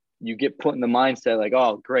you, you get put in the mindset like,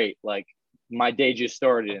 oh, great, like my day just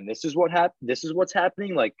started and this is what happened. This is what's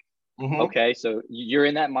happening. Like, okay, so you're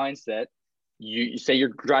in that mindset. You say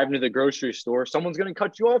you're driving to the grocery store, someone's going to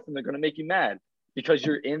cut you off and they're going to make you mad. Because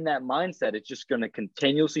you're in that mindset, it's just going to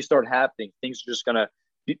continuously start happening. Things are just going to,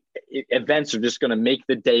 events are just going to make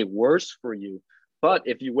the day worse for you. But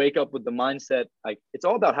if you wake up with the mindset, like, it's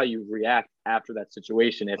all about how you react after that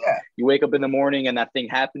situation. If you wake up in the morning and that thing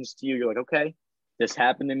happens to you, you're like, okay, this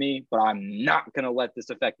happened to me, but I'm not going to let this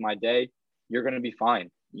affect my day. You're going to be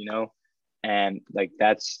fine, you know? And like,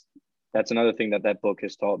 that's another thing that book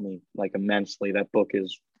has taught me, like, immensely. That book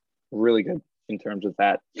is really good in terms of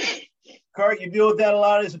that. Cart, you deal with that a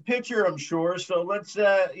lot as a pitcher, I'm sure. So let's be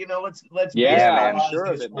man,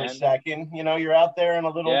 sure for a second. You know, you're out there and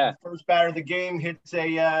the first batter of the game hits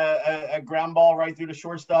a ground ball right through the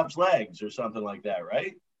shortstop's legs or something like that,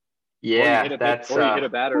 right? Yeah, or you hit a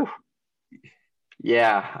batter.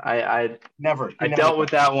 Yeah, I dealt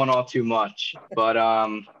with that one all too much, but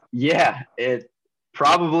it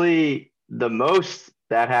probably the most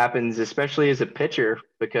that happens, especially as a pitcher,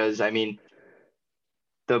 because I mean,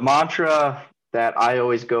 the mantra that I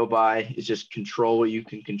always go by is just control what you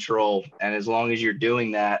can control. And as long as you're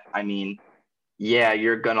doing that, I mean, yeah,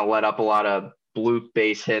 you're going to let up a lot of bloop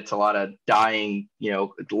base hits, a lot of dying, a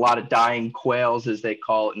lot of dying quails, as they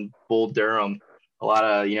call it in Bull Durham, a lot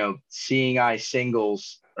of, seeing eye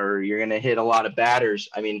singles, or you're going to hit a lot of batters.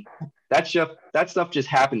 I mean, that stuff just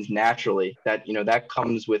happens naturally. That, that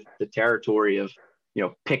comes with the territory of,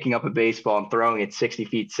 picking up a baseball and throwing it 60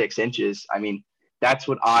 feet, 6 inches. I mean, that's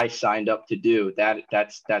what I signed up to do.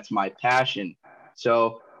 That's my passion.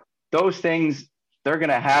 So those things, they're going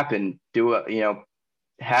to happen.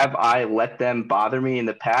 Have I let them bother me in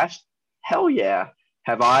the past? Hell yeah.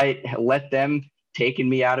 Have I let them taken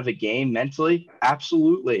me out of a game mentally?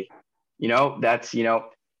 Absolutely.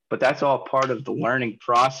 But that's all part of the learning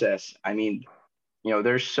process. I mean,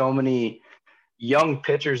 there's so many young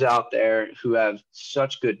pitchers out there who have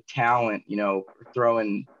such good talent,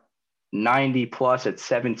 throwing 90 plus at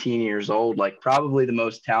 17 years old, like probably the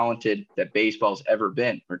most talented that baseball's ever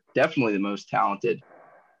been, or definitely the most talented.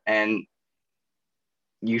 And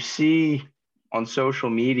you see on social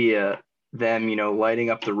media them, lighting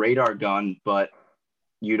up the radar gun, but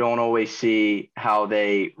you don't always see how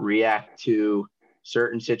they react to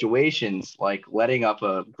certain situations, like letting up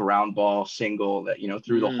a ground ball single that,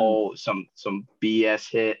 through the hole, some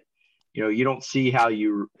BS hit. You don't see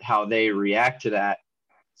how they react to that.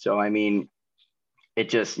 So, I mean, it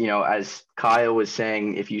just, as Kyle was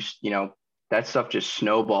saying, if that stuff just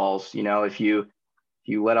snowballs. If you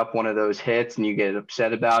let up one of those hits and you get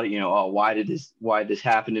upset about it, why did this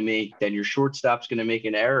happen to me? Then your shortstop's going to make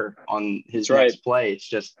an error on his next play. It's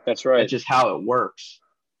just, that's just how it works.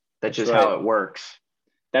 That's just how it works.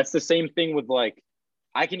 That's the same thing with, like,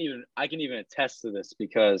 I can even attest to this,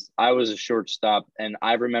 because I was a shortstop, and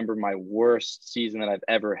I remember my worst season that I've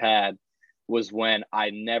ever had was when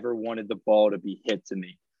I never wanted the ball to be hit to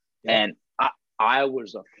me. Yeah. And I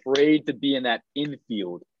was afraid to be in that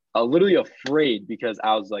infield, literally afraid, because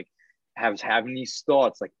I was like, I was having these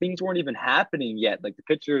thoughts, like things weren't even happening yet. Like the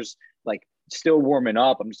pitcher's like still warming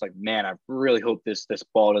up. I'm just like, man, I really hope this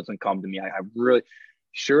ball doesn't come to me. I really,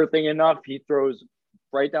 sure thing enough, he throws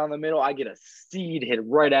right down the middle. I get a seed hit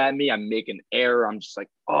right at me. I'm making error. I'm just like,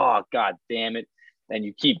 oh, God damn it. And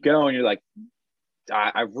you keep going. You're like,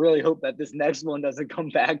 I really hope that this next one doesn't come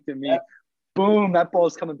back to me. Yeah. Boom, that ball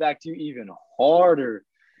is coming back to you even harder.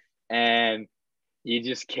 And you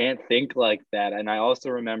just can't think like that. And I also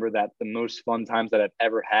remember that the most fun times that I've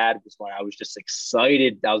ever had was when I was just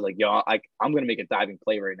excited. I was like, yo, I'm going to make a diving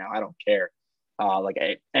play right now. I don't care. Like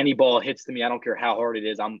any ball hits to me, I don't care how hard it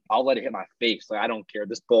is. I'll let it hit my face. Like, I don't care.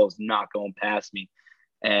 This ball is not going past me.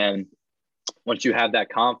 And once you have that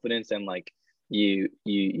confidence and like you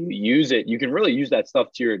use it, you can really use that stuff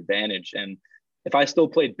to your advantage. And if I still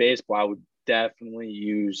played baseball, I would definitely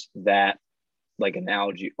use that like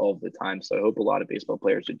analogy all the time. So I hope a lot of baseball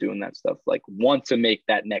players are doing that stuff, like want to make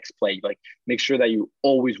that next play, like make sure that you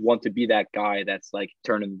always want to be that guy that's like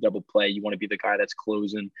turning the double play. You want to be the guy that's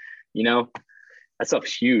closing, that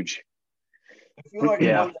stuff's huge. I feel like one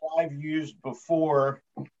that I've used before,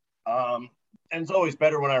 and it's always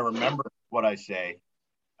better when I remember what I say,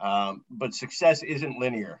 but success isn't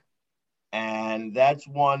linear. And that's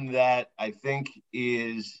one that I think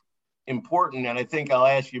is important. And I think I'll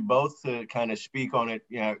ask you both to kind of speak on it.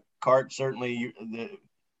 Cart, certainly the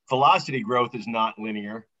velocity growth is not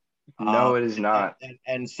linear. No, it is not.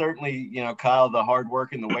 And certainly, Kyle, the hard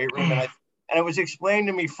work in the weight room. And it was explained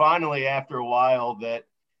to me finally after a while that,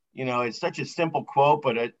 it's such a simple quote,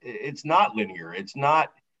 but it's not linear. It's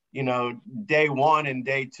not, day one and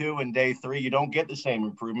day two and day three, you don't get the same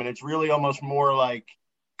improvement. It's really almost more like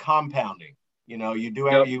compounding. You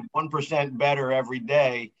do you 1% better every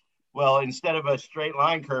day. Well, instead of a straight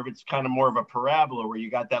line curve, it's kind of more of a parabola where you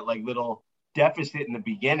got that like little deficit in the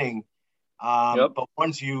beginning. But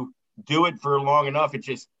once you do it for long enough, it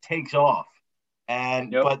just takes off.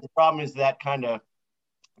 But the problem is that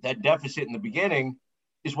that deficit in the beginning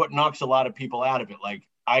is what knocks a lot of people out of it. Like,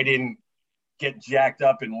 I didn't get jacked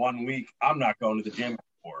up in 1 week. I'm not going to the gym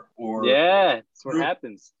anymore. Or that's what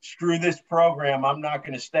happens. Screw this program. I'm not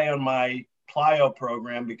going to stay on my plyo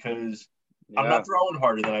program because I'm not throwing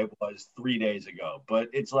harder than I was 3 days ago. But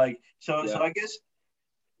it's like, so I guess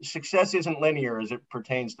success isn't linear as it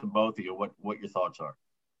pertains to both of you. What your thoughts are?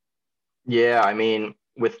 Yeah, I mean,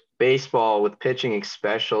 with baseball, with pitching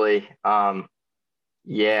especially,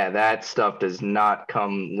 that stuff does not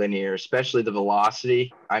come linear, especially the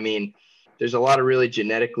velocity. I mean, there's a lot of really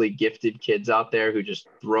genetically gifted kids out there who just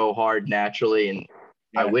throw hard naturally, and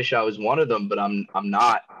I wish I was one of them, but I'm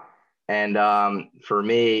not. And for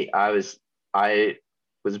me, I was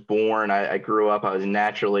born, I grew up, I was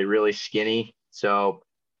naturally really skinny. So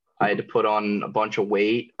I had to put on a bunch of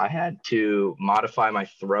weight. I had to modify my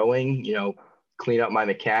throwing, clean up my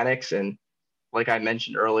mechanics. And like I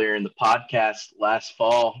mentioned earlier in the podcast, last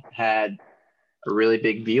fall had a really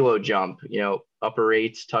big velo jump, upper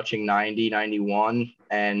eights touching 90, 91.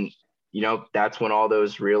 And, that's when all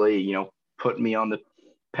those really, put me on the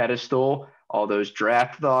pedestal, all those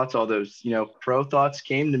draft thoughts, all those, pro thoughts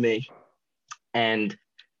came to me. And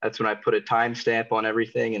that's when I put a timestamp on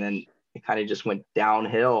everything. And then it kind of just went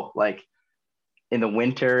downhill. Like in the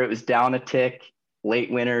winter, it was down a tick,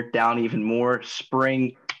 late winter, down even more,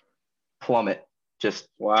 spring, plummet, just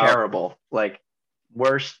terrible. Like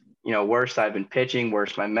worst I've been pitching,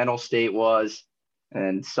 worse my mental state was.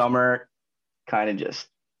 And summer kind of just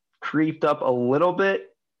creeped up a little bit.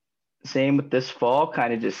 Same with this fall,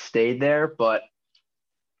 kind of just stayed there. But,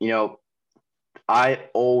 I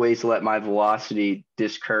always let my velocity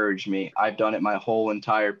discourage me. I've done it my whole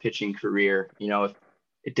entire pitching career. If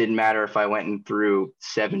it didn't matter if I went and threw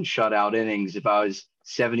 7 shutout innings, if I was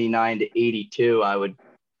 79 to 82,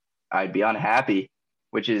 I'd be unhappy,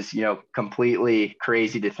 which is, completely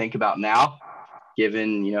crazy to think about now,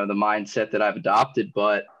 given, the mindset that I've adopted.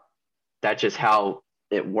 But that's just how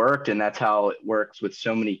it worked. And that's how it works with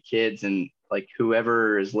so many kids. And like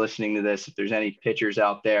whoever is listening to this, if there's any pitchers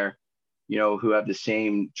out there, who have the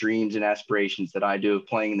same dreams and aspirations that I do of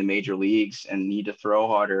playing in the major leagues and need to throw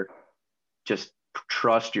harder, just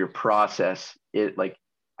trust your process.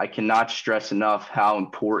 I cannot stress enough how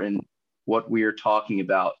important what we are talking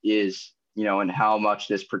about is, and how much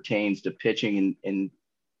this pertains to pitching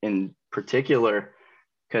in particular,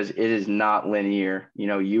 because it is not linear.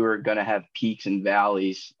 You are going to have peaks and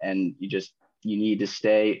valleys, and you need to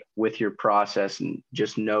stay with your process and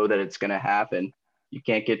just know that it's going to happen. You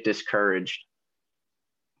can't get discouraged.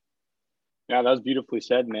 Yeah, that was beautifully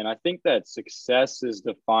said, man. I think that success is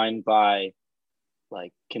defined by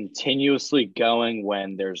like continuously going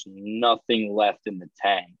when there's nothing left in the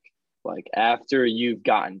tank. Like after you've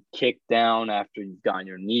gotten kicked down, after you've gotten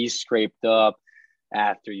your knees scraped up,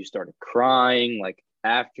 after you started crying, like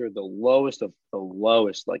after the lowest of the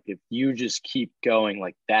lowest, like if you just keep going,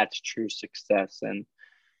 like that's true success. And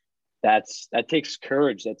that takes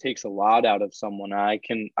courage. That takes a lot out of someone. I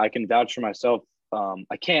can vouch for myself.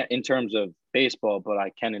 I can't in terms of baseball, but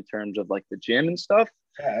I can in terms of like the gym and stuff.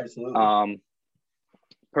 Yeah, absolutely.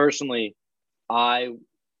 Personally, I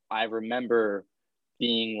remember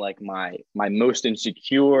being like my most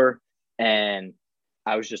insecure, and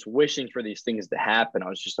I was just wishing for these things to happen. I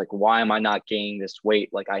was just like, why am I not gaining this weight?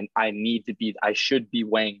 Like I should be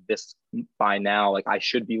weighing this by now. Like I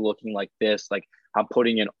should be looking like this. Like I'm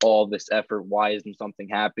putting in all this effort. Why isn't something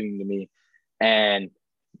happening to me? And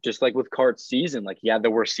just like with Cart's season, like he had the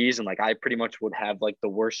worst season. Like I pretty much would have like the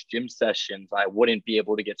worst gym sessions. I wouldn't be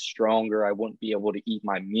able to get stronger. I wouldn't be able to eat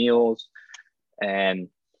my meals. And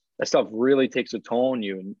that stuff really takes a toll on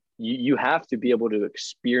you. And you have to be able to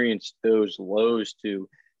experience those lows to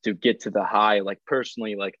get to the high. Like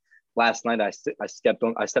personally, like last night I stepped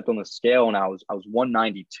on the scale and I was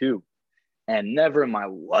 192. And never in my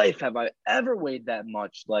life have I ever weighed that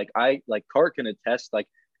much. Like Cart can attest, like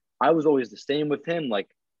I was always the same with him, like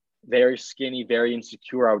very skinny, very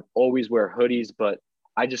insecure. I would always wear hoodies, but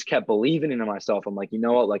I just kept believing in myself. I'm like, you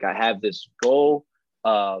know what? Like I have this goal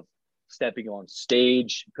of stepping on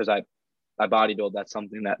stage because I bodybuild. That's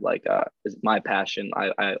something that like is my passion.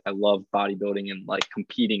 I love bodybuilding and like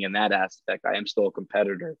competing in that aspect. I am still a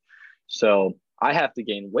competitor. So I have to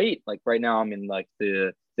gain weight. Like right now I'm in like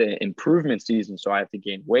the improvement season. So I have to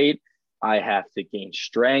gain weight. I have to gain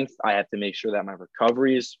strength. I have to make sure that my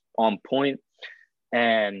recovery is on point.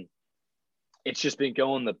 And it's just been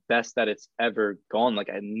going the best that it's ever gone. Like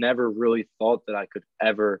I never really thought that I could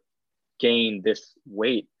ever gain this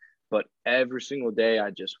weight. But every single day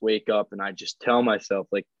I just wake up and I just tell myself,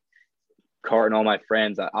 like Cart and all my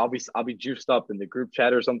friends, I'll be juiced up in the group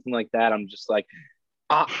chat or something like that. I'm just like,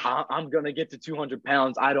 I'm gonna get to 200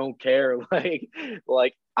 pounds. I don't care.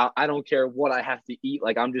 Like I don't care what I have to eat.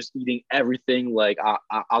 Like I'm just eating everything. Like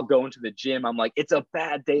I'll go into the gym. I'm like, it's a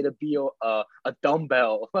bad day to be a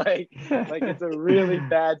dumbbell. like it's a really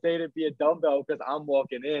bad day to be a dumbbell because I'm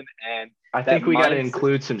walking in and I think we got to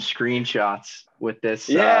include some screenshots with this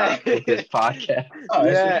with this podcast.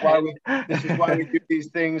 This is why we do these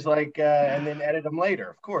things like and then edit them later,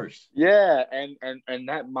 of course. Yeah, and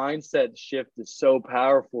that mindset shift is so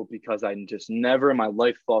powerful because I just never in my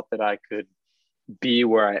life thought that I could be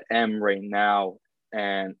where I am right now,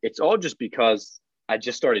 and it's all just because I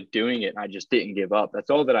just started doing it and I just didn't give up. That's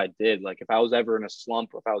all that I did. Like if I was ever in a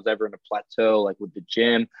slump or if I was ever in a plateau, like with the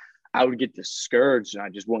gym, I would get discouraged and I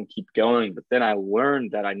just wouldn't keep going. But then I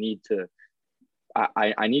learned that I need to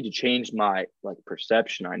change my like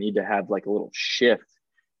perception. I need to have like a little shift.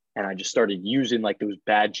 And I just started using like those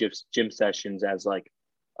bad gym sessions as like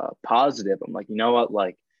positive. I'm like, you know what,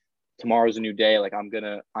 like tomorrow's a new day. Like I'm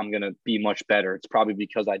gonna be much better. It's probably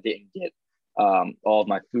because I didn't get all of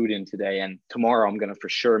my food in today, and tomorrow I'm gonna for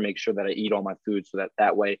sure make sure that I eat all my food, so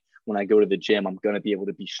that way when I go to the gym, I'm gonna be able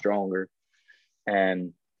to be stronger.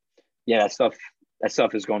 And yeah, that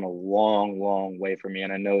stuff has gone a long way for me,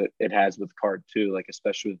 and I know it has with Cart too, like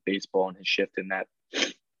especially with baseball and his shift in that.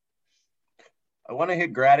 I want to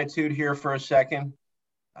hit gratitude here for a second.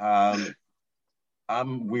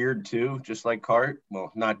 I'm weird too, just like Cart.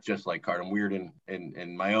 Well, not just like Cart. I'm weird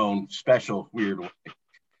in my own special weird way.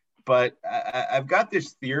 But I've got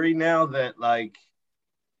this theory now that, like,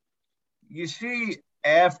 you see,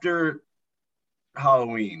 after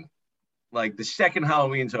Halloween, like the second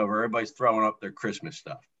Halloween's over, everybody's throwing up their Christmas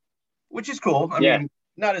stuff, which is cool. I mean,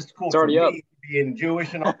 not as cool for me being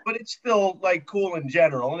Jewish and all, but it's still like cool in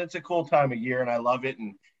general, and it's a cool time of year, and I love it.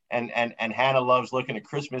 And Hannah loves looking at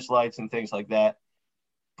Christmas lights and things like that.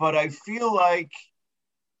 But I feel like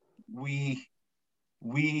we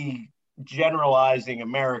generalizing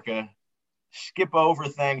America skip over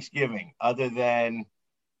Thanksgiving, other than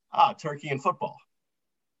turkey and football.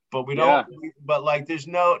 But we don't. But like, there's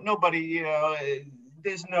nobody. You know,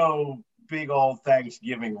 there's no big old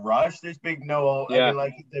Thanksgiving rush. There's big no. I mean,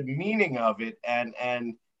 like the meaning of it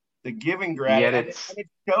and the giving gratitude. And it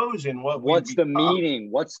shows in what's the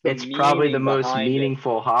meaning. It's probably the most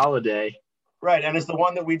meaningful holiday. Right, and it's the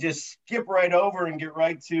one that we just skip right over and get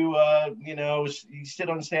right to, you sit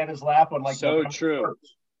on Santa's lap on like so true.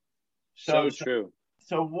 So true.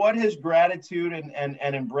 So what has gratitude and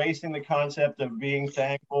embracing the concept of being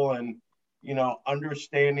thankful and,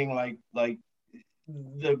 understanding like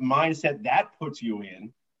the mindset that puts you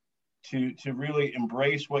in to really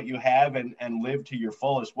embrace what you have and live to your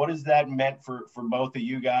fullest? What has that meant for both of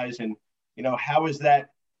you guys? And, how has that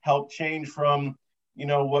helped change from,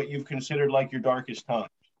 what you've considered like your darkest time?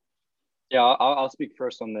 Yeah, I'll speak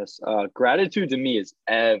first on this. Gratitude to me is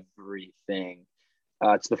everything.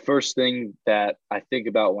 It's the first thing that I think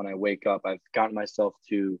about when I wake up. I've gotten myself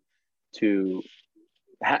to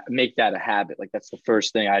make that a habit. Like that's the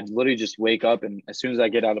first thing. I literally just wake up, and as soon as I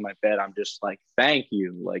get out of my bed, I'm just like, thank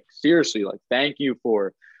you. Like seriously, like thank you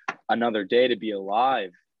for another day to be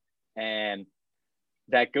alive. And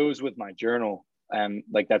that goes with my journal. And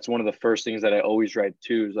like that's one of the first things that I always write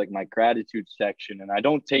too, is like my gratitude section. And I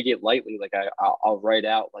don't take it lightly. Like I'll write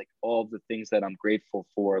out like all the things that I'm grateful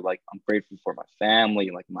for. Like I'm grateful for my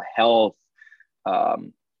family, like my health,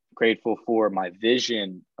 grateful for my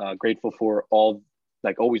vision, grateful for all,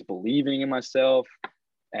 like always believing in myself.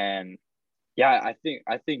 And yeah,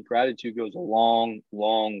 I think gratitude goes a long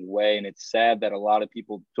way. And it's sad that a lot of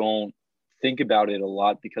people don't think about it a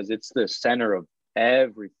lot, because it's the center of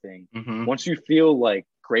everything. Mm-hmm. Once you feel like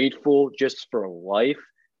grateful just for life,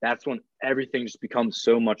 that's when everything just becomes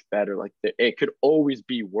so much better. Like it could always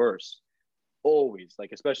be worse, always.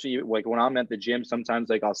 Like especially like when I'm at the gym, sometimes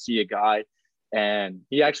like I'll see a guy and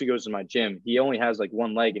he actually goes to my gym. He only has like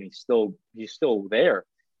one leg and he's still there.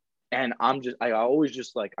 And I always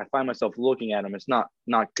just like, I find myself looking at him. It's not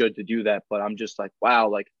good to do that, but I'm just like, wow,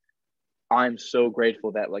 like I'm so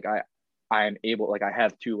grateful that like I am able, like I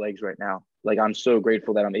have two legs right now. Like I'm so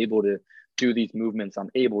grateful that I'm able to do these movements. I'm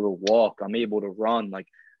able to walk. I'm able to run. Like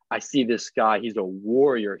I see this guy, he's a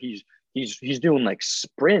warrior. He's doing like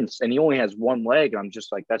sprints and he only has one leg. I'm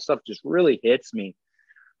just like, that stuff just really hits me.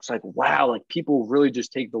 It's like, wow, like people really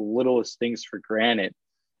just take the littlest things for granted.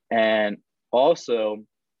 And also,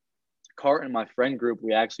 Cart and my friend group,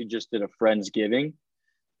 we actually just did a Friendsgiving.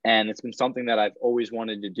 And it's been something that I've always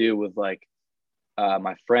wanted to do with like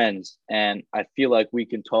my friends. And I feel like we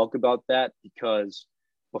can talk about that because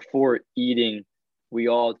before eating, we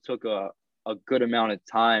all took a good amount of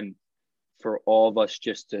time for all of us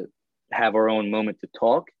just to have our own moment to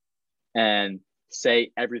talk and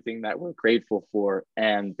say everything that we're grateful for.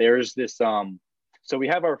 And there's this, so we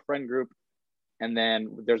have our friend group, and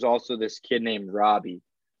then there's also this kid named Robbie.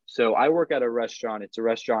 So I work at a restaurant. It's a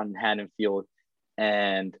restaurant in Haddonfield,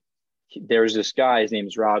 and there's this guy, his name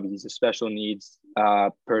is Robbie. He's a special needs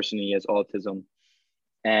person. He has autism.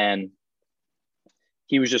 And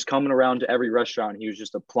he was just coming around to every restaurant. He was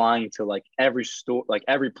just applying to like every store, like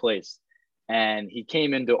every place. And he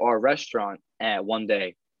came into our restaurant one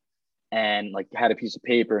day and like had a piece of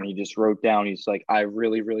paper and he just wrote down, he's like, I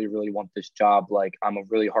really, really, really want this job. Like I'm a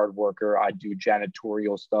really hard worker. I do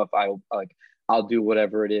janitorial stuff. I'll do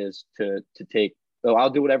whatever it is I'll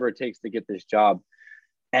do whatever it takes to get this job.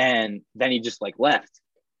 And then he just like left.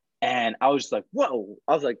 And I was just like, whoa,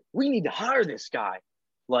 I was like, we need to hire this guy.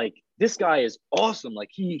 Like, this guy is awesome. Like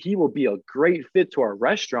he will be a great fit to our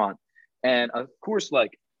restaurant. And of course,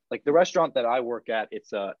 like the restaurant that I work at,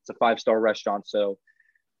 it's a 5-star restaurant. So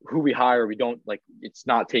who we hire, we don't like, it's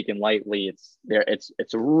not taken lightly.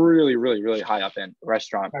 It's a really, really, really high up end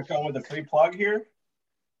restaurant. Can I come with a free plug here?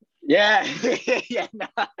 Yeah. Yeah.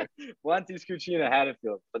 Nah. Valentis Cucina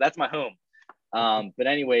Haddonfield, but that's my home. But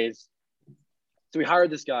anyways, so we hired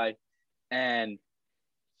this guy, and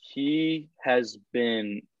he has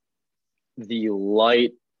been the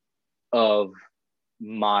light of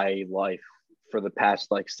my life for the past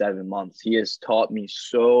like 7 months. He has taught me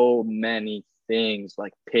so many things,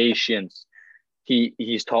 like patience.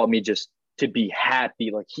 He's taught me just to be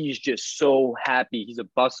happy. Like he's just so happy. He's a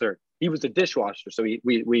busser. He was a dishwasher, so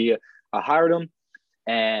we hired him,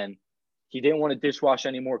 and he didn't want to dishwash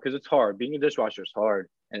anymore because it's hard. Being a dishwasher is hard,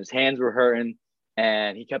 and his hands were hurting.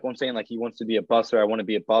 And he kept on saying like he wants to be a busser. I want to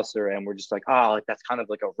be a busser, and we're just like, like that's kind of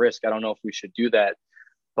like a risk. I don't know if we should do that.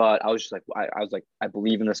 But I was just like, I was like, I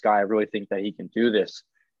believe in this guy. I really think that he can do this.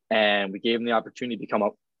 And we gave him the opportunity to become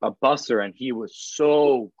a busser, and he was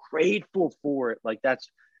so grateful for it. Like that's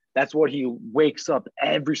what he wakes up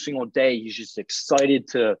every single day. He's just excited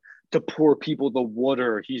to pour people the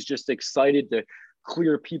water. He's just excited to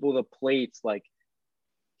clear people the plates. Like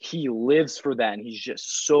he lives for that, and he's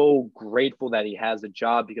just so grateful that he has a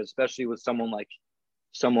job, because especially with someone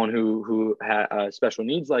who has special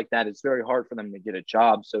needs like that, it's very hard for them to get a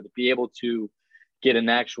job. So to be able to get an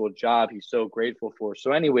actual job, he's so grateful for.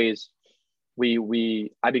 So anyways,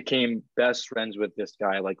 I became best friends with this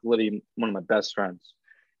guy, like literally one of my best friends.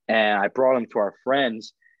 And I brought him to our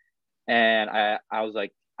friends, and I was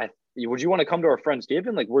like, would you want to come to our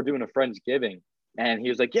Friendsgiving? Like we're doing a Friendsgiving. And he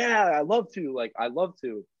was like, yeah, I love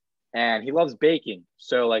to. And he loves baking.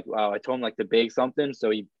 So like, I told him like to bake something. So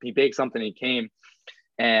he baked something, he came,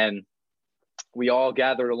 and we all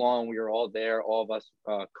gathered along. We were all there, all of us,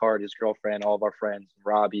 Card, his girlfriend, all of our friends,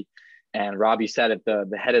 Robbie. And Robbie sat at the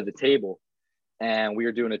head of the table, and we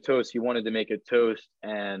were doing a toast. He wanted to make a toast,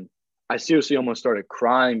 and I seriously almost started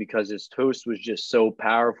crying because his toast was just so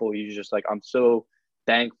powerful. He was just like, I'm so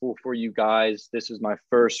thankful for you guys. This is my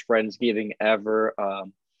first Friendsgiving ever.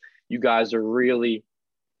 You guys are really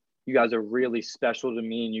special to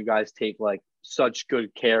me, and you guys take like such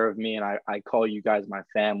good care of me, and I call you guys my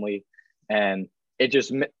family. And it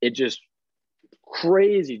just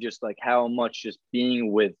crazy, just like how much just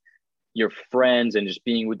being with your friends and just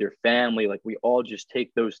being with your family, like we all just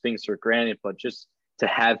take those things for granted, but just to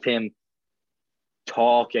have him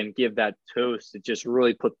talk and give that toast, it just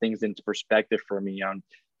really put things into perspective for me. I'm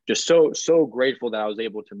just so grateful that I was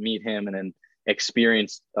able to meet him and then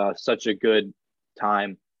experience such a good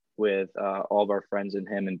time with all of our friends and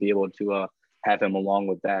him, and be able to have him along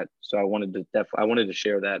with that. So I wanted to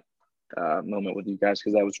share that moment with you guys,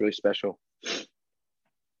 because that was really special.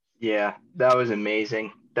 Yeah, that was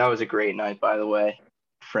amazing. That was a great night, by the way.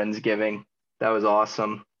 Friendsgiving. That was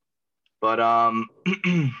awesome. But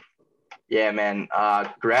yeah, man,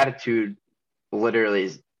 gratitude literally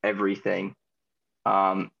is everything.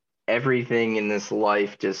 Everything in this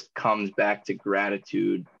life just comes back to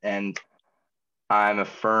gratitude. And I'm a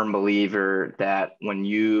firm believer that when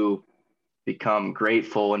you become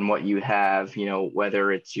grateful in what you have,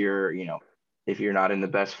 whether it's if you're not in the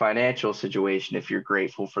best financial situation, if you're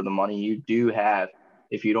grateful for the money you do have,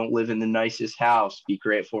 if you don't live in the nicest house, be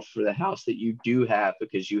grateful for the house that you do have,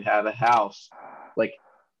 because you have a house. Like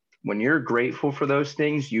when you're grateful for those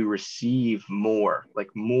things, you receive more, like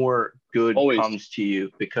more good Always comes to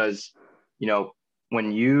you, because,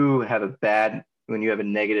 when you have a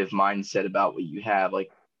negative mindset about what you have,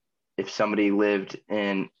 like if somebody lived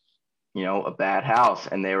in, a bad house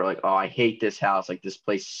and they were like, oh, I hate this house. Like this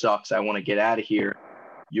place sucks. I want to get out of here.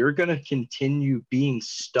 You're going to continue being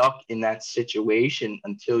stuck in that situation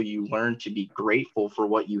until you learn to be grateful for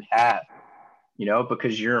what you have,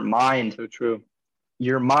 because your mind, so true.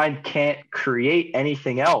 Your mind can't create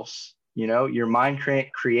anything else. Your mind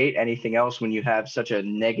can't create anything else when you have such a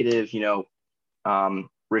negative,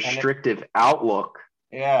 restrictive outlook.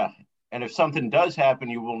 Yeah. And if something does happen,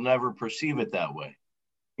 you will never perceive it that way.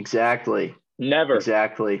 Exactly. Never.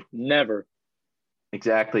 Exactly. Never.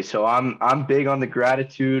 Exactly. So I'm big on the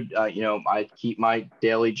gratitude. I keep my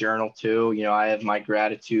daily journal too. I have my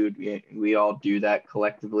gratitude. We all do that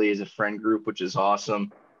collectively as a friend group, which is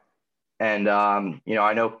awesome. And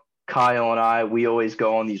I know Kyle and we always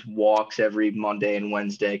go on these walks every Monday and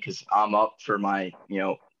Wednesday, because I'm up for my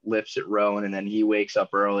lifts at Rowan, and then he wakes up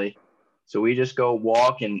early. So we just go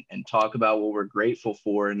walk and talk about what we're grateful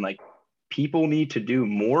for, and like people need to do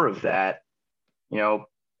more of that.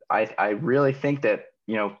 I really think that,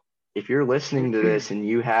 if you're listening to this and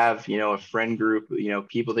you have, a friend group,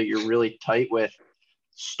 people that you're really tight with,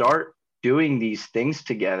 start doing these things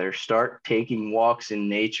together. Start taking walks in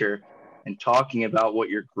nature and talking about what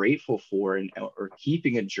you're grateful for, or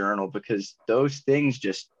keeping a journal, because those things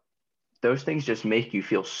just make you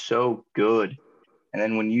feel so good. And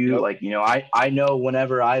then when you I know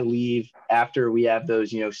whenever I leave after we have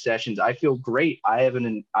those, sessions, I feel great. I have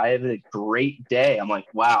a great day. I'm like,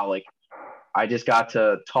 wow, like I just got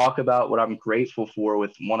to talk about what I'm grateful for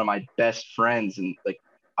with one of my best friends. And like,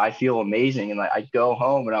 I feel amazing. And like, I go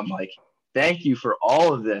home and I'm like, thank you for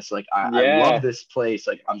all of this. Like, I love this place.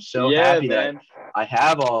 Like, I'm so happy that I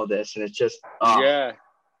have all of this. And it's just,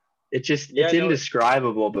 it's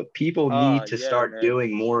indescribable, but people need to start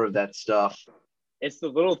doing more of that stuff. It's the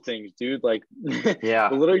little things, dude. Like, yeah,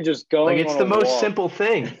 literally just going. Like, it's the most simple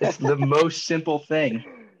thing. It's the most simple thing.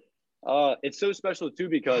 It's so special too,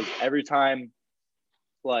 because every time,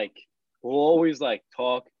 like, we'll always like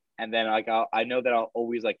talk, and then like I know that I'll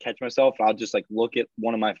always like catch myself. I'll just like look at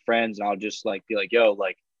one of my friends, and I'll just like be like, yo,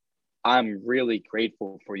 like, I'm really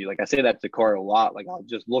grateful for you. Like, I say that to Cart a lot. Like, I'll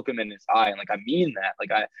just look him in his eye, and like, I mean that.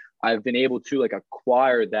 Like, I've been able to like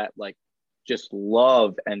acquire that, like, just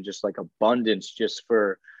love and just like abundance, just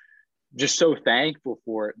so thankful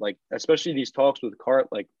for it. Like, especially these talks with Cart,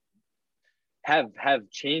 like, have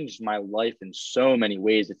changed my life in so many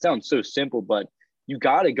ways. It sounds so simple, but you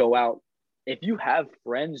got to go out. If you have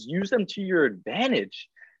friends, use them to your advantage.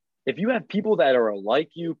 If you have people that are like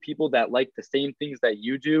you, people that like the same things that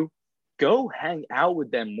you do, go hang out with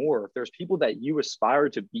them more. If there's people that you aspire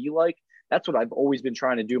to be like, that's what I've always been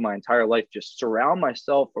trying to do my entire life. Just surround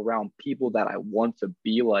myself around people that I want to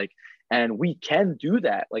be like. And we can do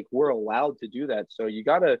that. Like, we're allowed to do that. So you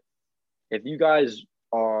got to, if you guys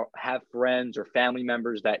have friends or family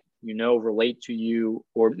members that, relate to you,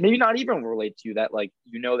 or maybe not even relate to you, that like,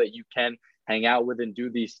 that you can hang out with and do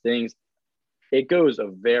these things, it goes a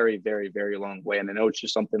very, very, very long way. And I know it's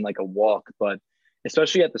just something like a walk, but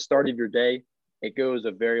especially at the start of your day, it goes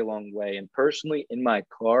a very long way. And personally, in my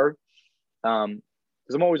car,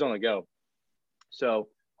 because I'm always on the go, so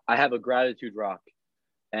I have a gratitude rock,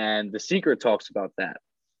 and The Secret talks about that.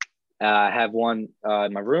 I have one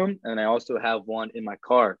in my room, and I also have one in my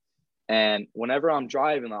car. And whenever I'm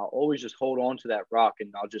driving, I'll always just hold on to that rock,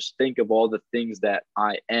 and I'll just think of all the things that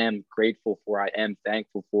I am grateful for, I am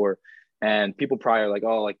thankful for. And people probably are like,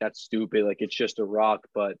 oh, like, that's stupid, like, it's just a rock.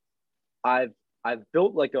 But I've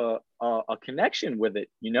built like a connection with it,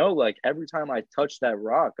 like, every time I touch that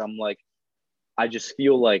rock, I'm like, I just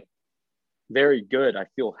feel like very good. I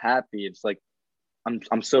feel happy. It's like,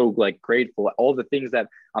 I'm so like grateful. All the things that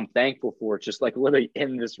I'm thankful for, it's just like literally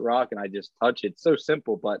in this rock, and I just touch it. It's so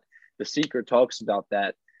simple, but The Secret talks about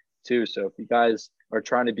that too. So if you guys are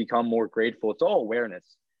trying to become more grateful, it's all awareness.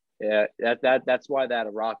 Yeah, that's why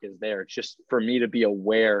that rock is there. It's just for me to be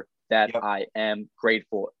aware that I am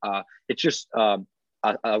grateful. It's just a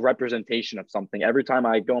representation of something. Every time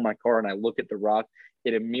I go in my car and I look at the rock,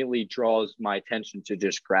 it immediately draws my attention to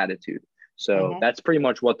just gratitude. So that's pretty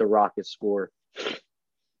much what the rock is for.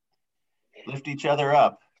 Lift each other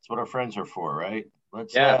up. That's what our friends are for, right?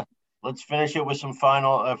 Let's finish it with some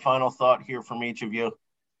final thought here from each of you,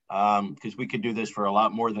 because we could do this for a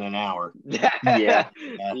lot more than an hour.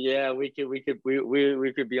 Yeah, we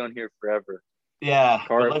could be on here forever. Yeah,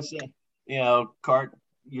 Cart. Let's Cart,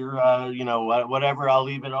 you're whatever. I'll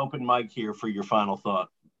leave an open mic here for your final thought.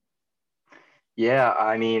 Yeah,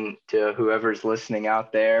 I mean, to whoever's listening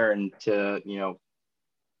out there, and to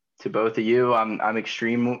to both of you, I'm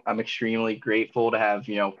extremely grateful to have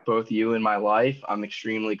both of you in my life. I'm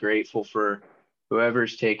extremely grateful for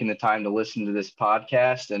whoever's taken the time to listen to this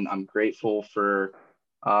podcast, and I'm grateful for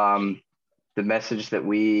the message that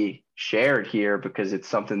we shared here, because it's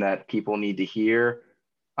something that people need to hear.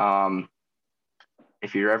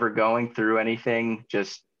 If you're ever going through anything,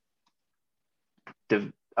 just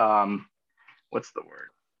what's the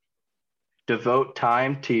word? Devote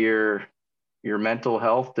time to your mental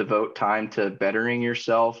health, devote time to bettering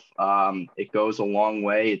yourself. It goes a long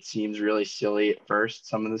way. It seems really silly at first,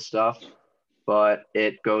 some of the stuff, but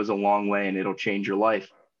it goes a long way, and it'll change your life.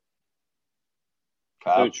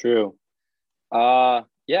 So true.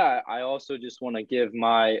 Yeah, I also just want to give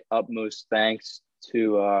my utmost thanks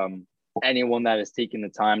to anyone that has taken the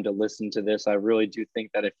time to listen to this. I really do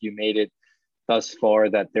think that if you made it thus far,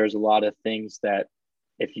 that there's a lot of things that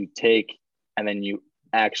if you take and then you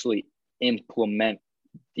actually implement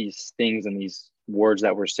these things and these words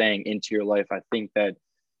that we're saying into your life, I think that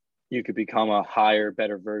you could become a higher,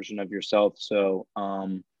 better version of yourself. So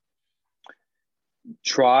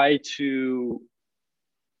try to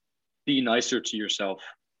be nicer to yourself.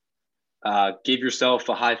 Give yourself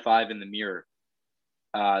a high five in the mirror.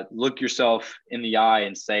 Look yourself in the eye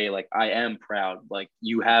and say, like, I am proud. Like,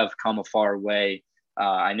 you have come a far way.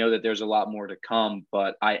 I know that there's a lot more to come,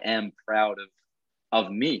 but I am proud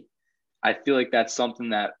of me. I feel like that's something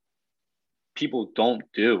that people don't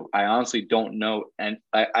do. I honestly don't know. And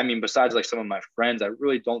I mean, besides like some of my friends, I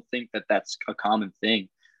really don't think that that's a common thing.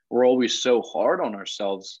 We're always so hard on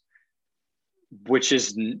ourselves, which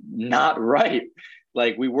is not right.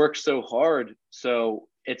 Like, we work so hard. So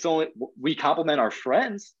it's only, we compliment our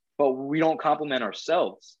friends, but we don't compliment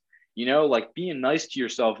ourselves. You know, like, being nice to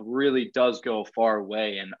yourself really does go a far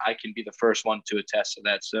way. And I can be the first one to attest to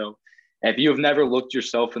that. So if you have never looked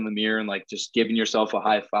yourself in the mirror and like just giving yourself a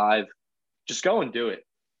high five, just go and do it.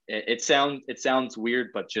 It sounds weird,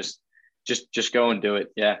 but just go and do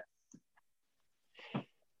it. Yeah.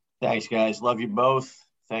 Thanks, guys. Love you both.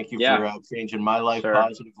 Thank you for changing my life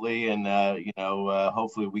positively. And,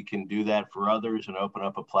 hopefully we can do that for others and open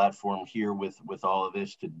up a platform here with all of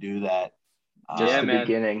this to do that. Just the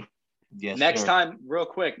beginning. Yes, next time, real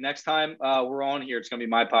quick, we're on here, it's going to be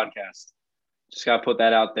my podcast. Just got to put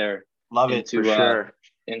that out there. Love it, for sure.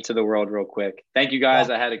 Into the world real quick. Thank you, guys.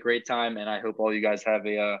 I had a great time, and I hope all you guys have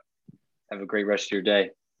a great rest of your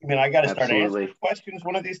day. I mean, I got to start answering questions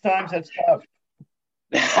one of these times. That's tough.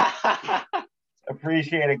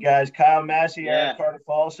 Appreciate it, guys. Kyle Massey, Eric Carter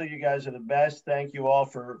Falsa, you guys are the best. Thank you all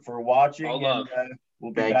for watching. And,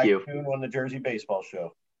 we'll be back soon on the Jersey Baseball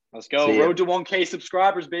Show. Let's go. Road to 1K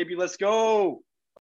subscribers, baby. Let's go.